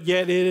 but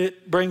yet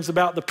it brings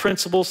about the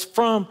principles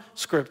from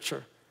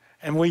Scripture.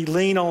 And we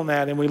lean on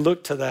that and we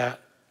look to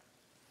that.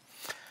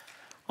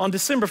 On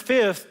December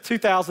 5th,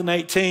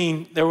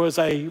 2018, there was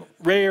a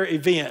rare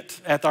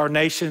event at our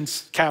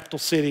nation's capital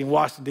city in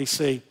Washington,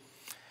 D.C.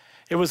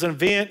 It was an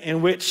event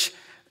in which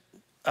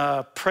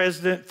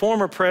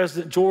former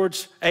President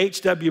George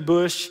H.W.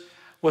 Bush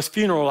was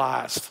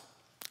funeralized.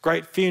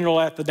 Great funeral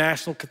at the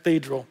National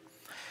Cathedral.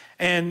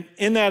 And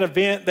in that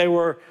event, there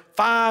were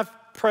 5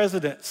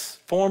 presidents,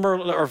 former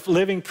or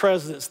living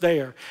presidents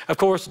there. Of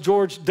course,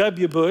 George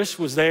W. Bush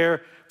was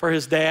there for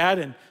his dad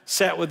and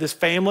sat with his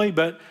family,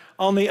 but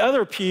on the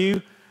other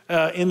pew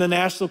in the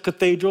National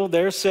Cathedral,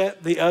 there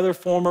sat the other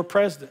former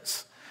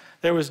presidents.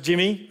 There was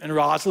Jimmy and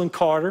Rosalind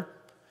Carter.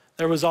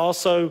 There was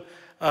also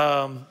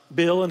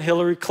Bill and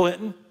Hillary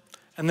Clinton.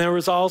 And there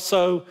was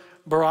also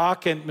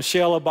Barack and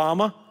Michelle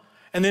Obama.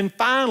 And then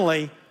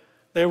finally,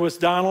 there was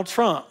Donald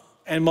Trump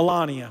and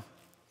Melania.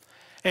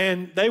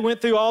 And they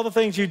went through all the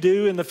things you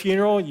do in the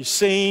funeral. You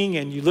sing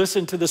and you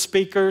listen to the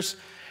speakers.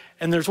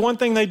 And there's one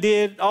thing they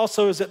did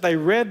also is that they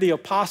read the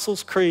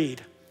Apostles'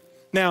 Creed.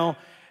 Now,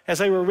 as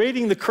they were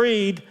reading the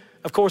creed,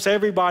 of course,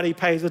 everybody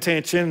pays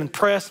attention and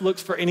press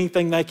looks for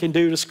anything they can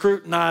do to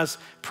scrutinize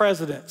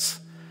presidents.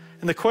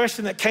 And the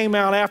question that came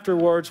out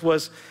afterwards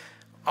was,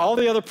 all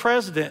the other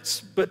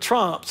presidents but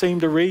Trump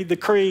seemed to read the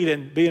creed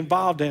and be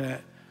involved in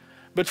it.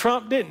 But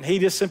Trump didn't. He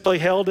just simply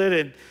held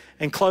it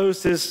and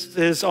closed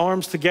his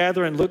arms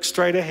together and looked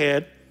straight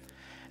ahead.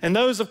 And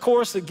those, of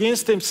course,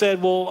 against him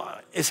said, well,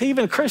 is he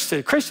even a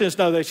Christian? Christians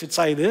know they should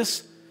say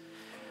this.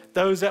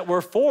 Those that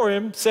were for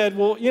him said,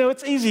 well, you know,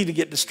 it's easy to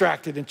get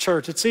distracted in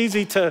church. It's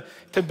easy to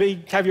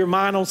have your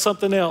mind on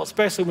something else,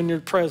 especially when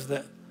you're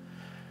president.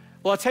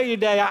 Well, I tell you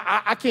today,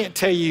 I can't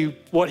tell you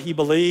what he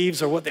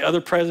believes or what the other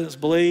presidents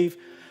believe,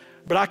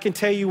 but I can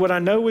tell you what I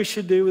know we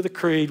should do with the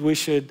creed. We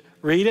should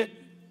read it.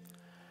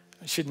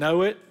 We should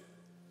know it.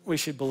 We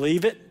should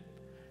believe it.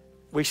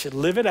 We should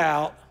live it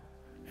out.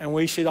 And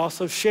we should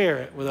also share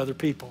it with other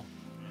people.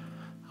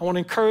 I want to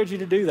encourage you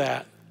to do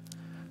that.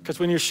 Because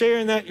when you're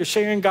sharing that, you're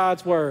sharing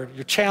God's word.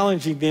 You're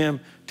challenging them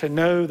to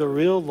know the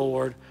real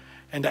Lord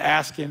and to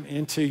ask him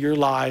into your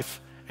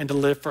life and to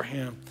live for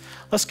him.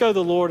 Let's go to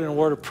the Lord in a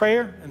word of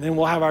prayer, and then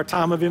we'll have our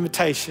time of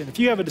invitation. If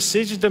you have a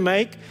decision to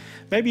make,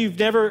 maybe you've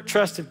never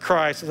trusted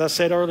Christ. As I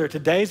said earlier,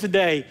 today's the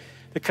day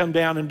to come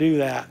down and do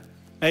that.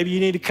 Maybe you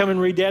need to come and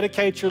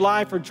rededicate your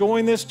life or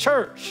join this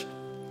church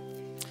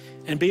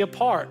and be a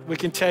part. We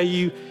can tell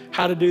you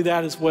how to do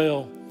that as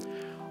well.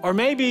 Or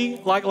maybe,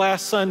 like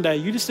last Sunday,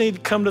 you just need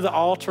to come to the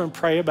altar and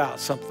pray about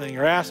something,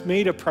 or ask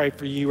me to pray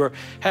for you, or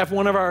have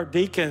one of our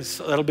deacons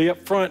that'll be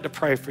up front to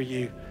pray for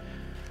you.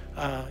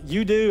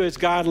 You do as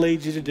God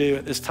leads you to do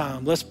at this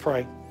time. Let's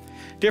pray.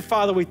 Dear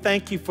Father, we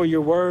thank you for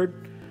your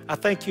word. I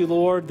thank you,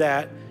 Lord,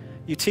 that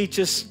you teach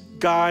us,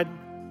 God,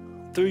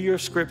 through your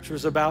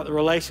scriptures about the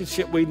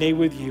relationship we need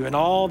with you and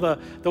all the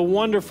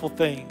wonderful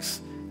things,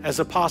 as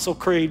Apostle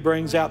Creed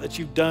brings out, that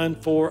you've done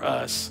for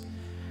us.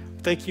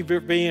 Thank you for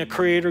being a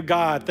creator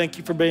God. Thank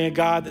you for being a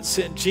God that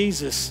sent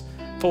Jesus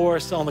for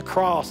us on the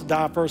cross to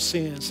die for our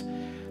sins.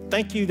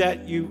 Thank you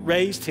that you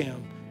raised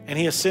him and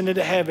he ascended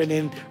to heaven.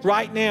 And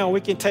right now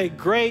we can take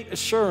great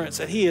assurance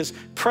that he is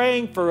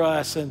praying for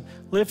us and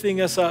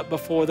lifting us up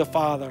before the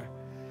Father.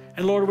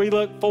 And Lord, we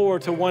look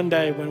forward to one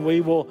day when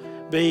we will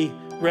be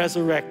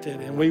resurrected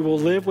and we will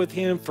live with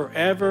him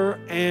forever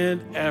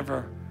and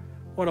ever.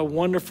 What a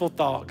wonderful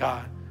thought,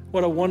 God.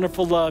 What a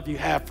wonderful love you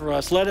have for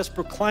us. Let us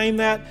proclaim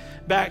that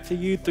back to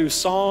you through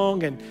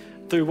song and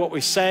through what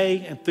we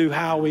say and through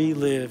how we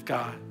live,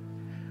 God.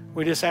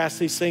 We just ask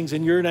these things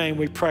in your name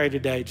we pray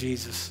today,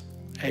 Jesus.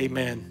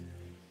 Amen.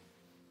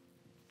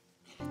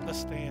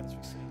 Let's stand as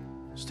we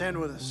sing. Stand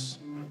with us.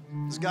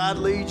 As God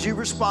leads you,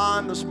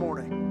 respond this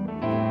morning.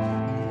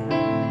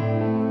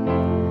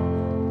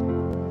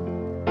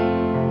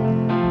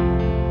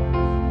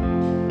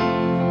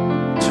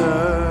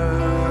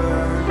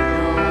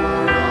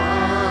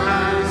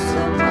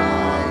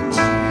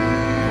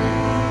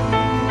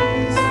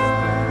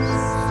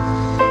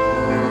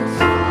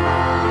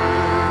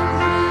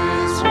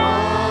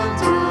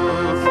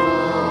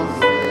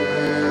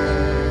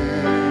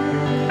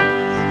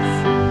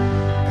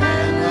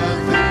 And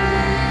the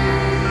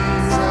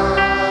things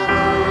of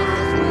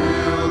earth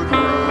will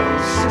grow.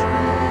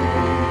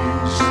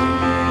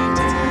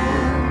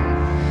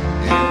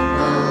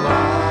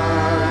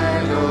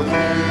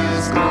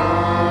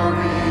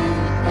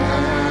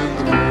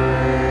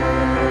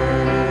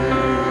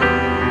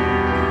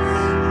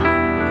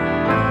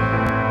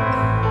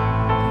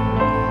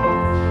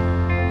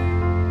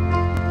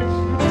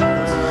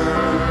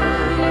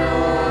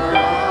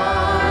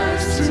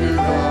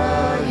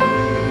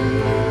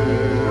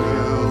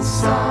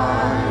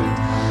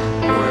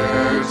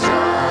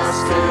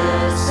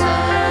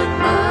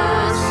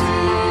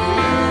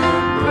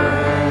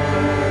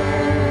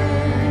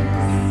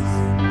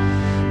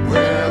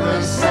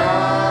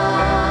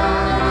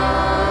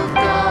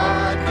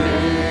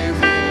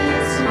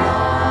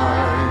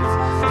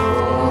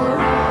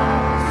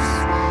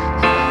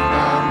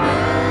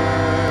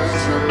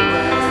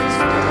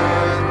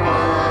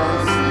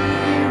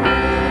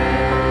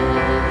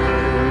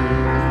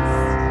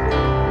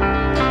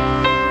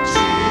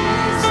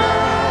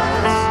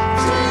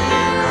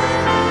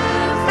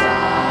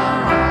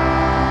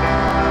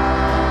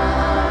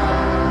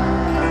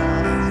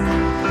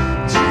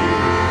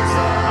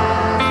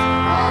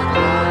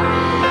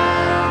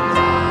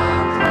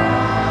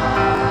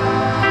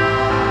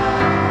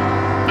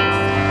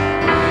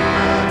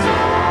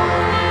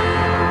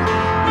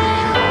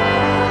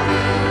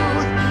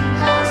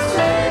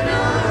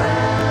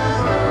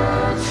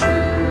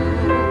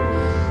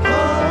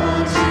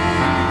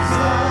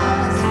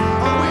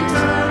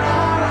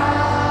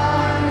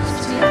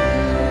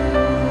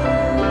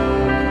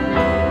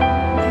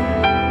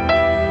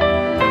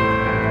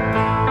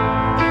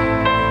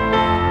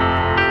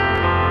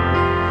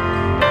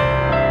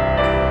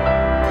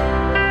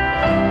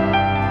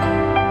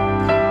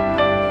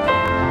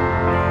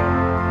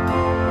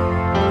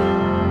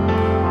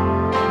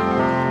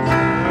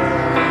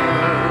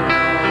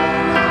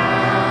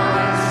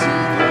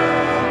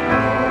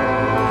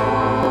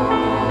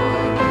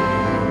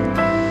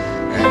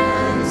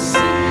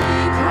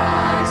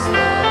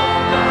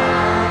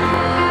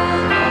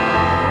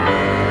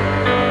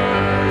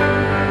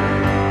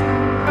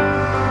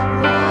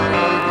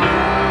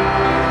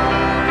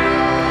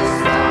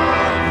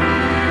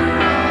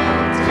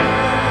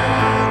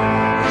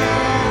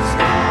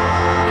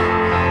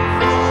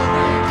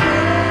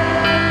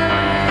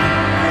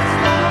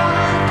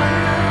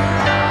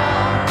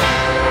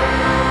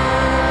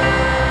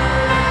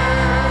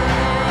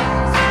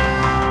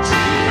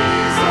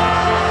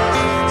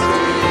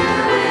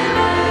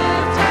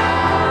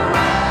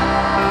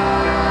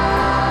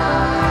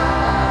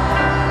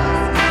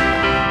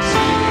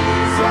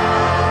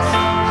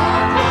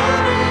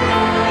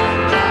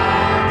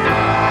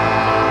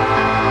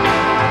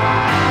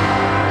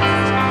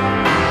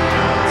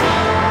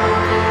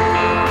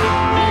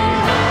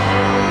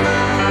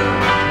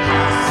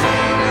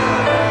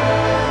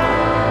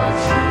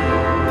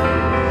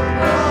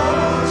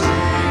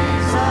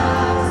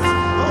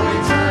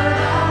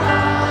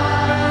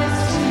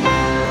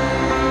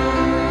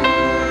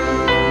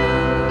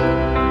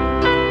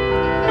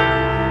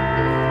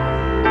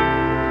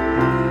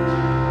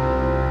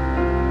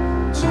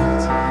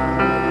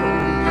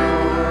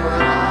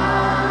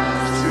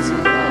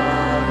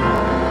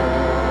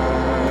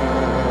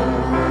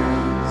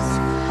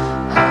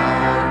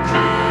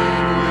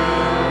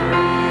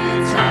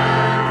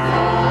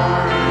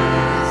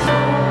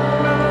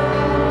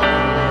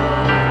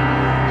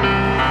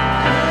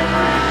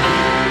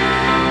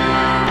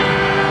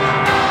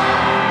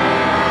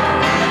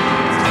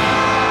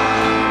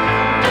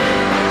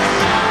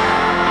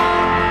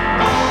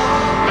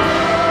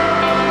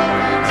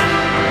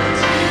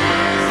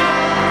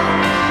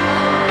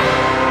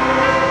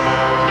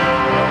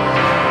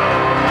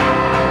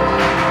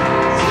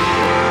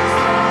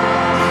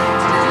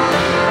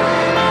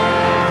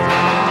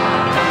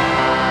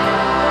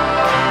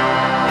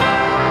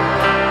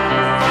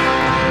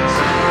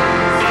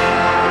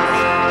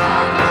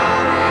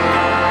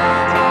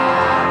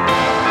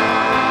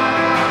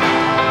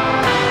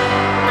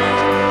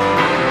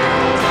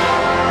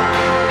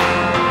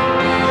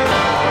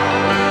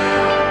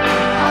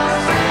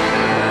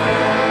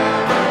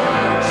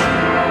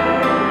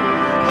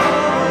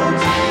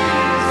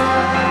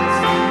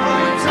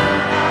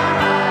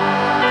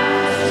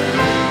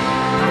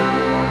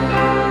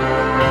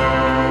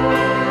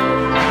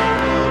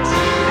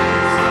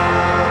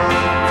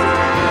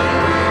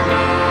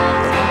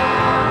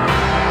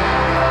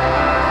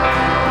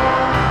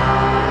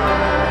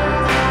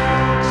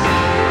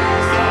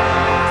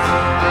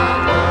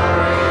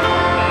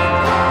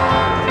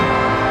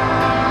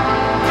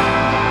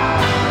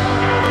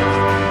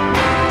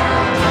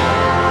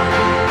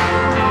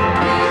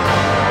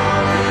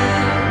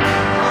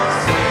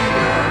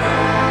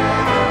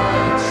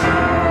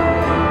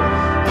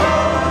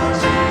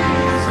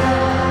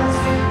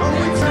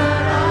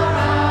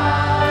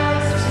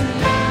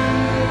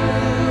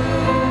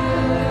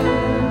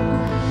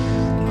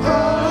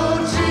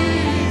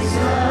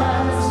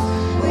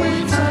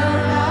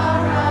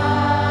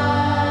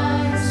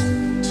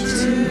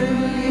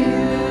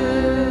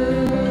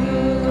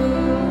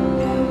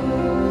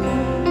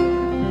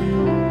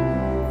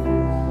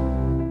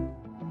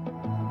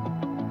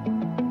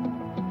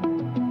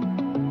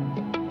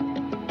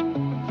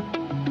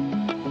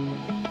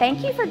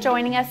 Thank you for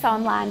joining us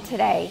online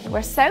today.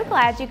 We're so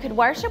glad you could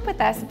worship with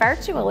us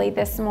virtually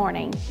this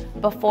morning.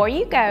 Before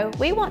you go,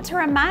 we want to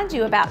remind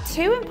you about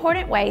 2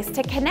 important ways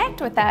to connect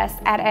with us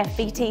at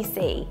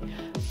FBTC.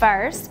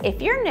 First,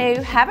 if you're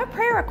new, have a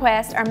prayer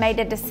request, or made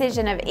a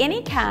decision of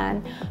any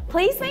kind,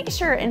 please make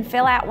sure and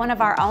fill out one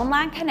of our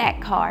online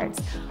Connect cards.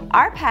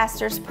 Our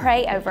pastors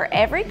pray over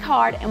every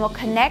card and will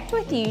connect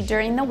with you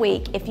during the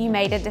week if you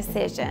made a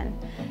decision.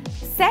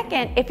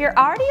 Second, if you're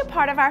already a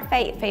part of our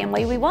faith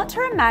family, we want to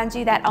remind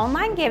you that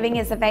online giving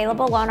is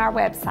available on our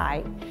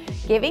website.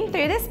 Giving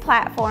through this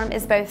platform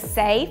is both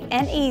safe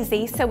and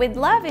easy, so we'd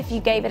love if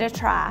you gave it a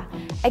try.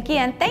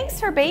 Again,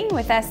 thanks for being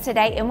with us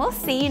today, and we'll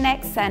see you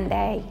next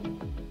Sunday.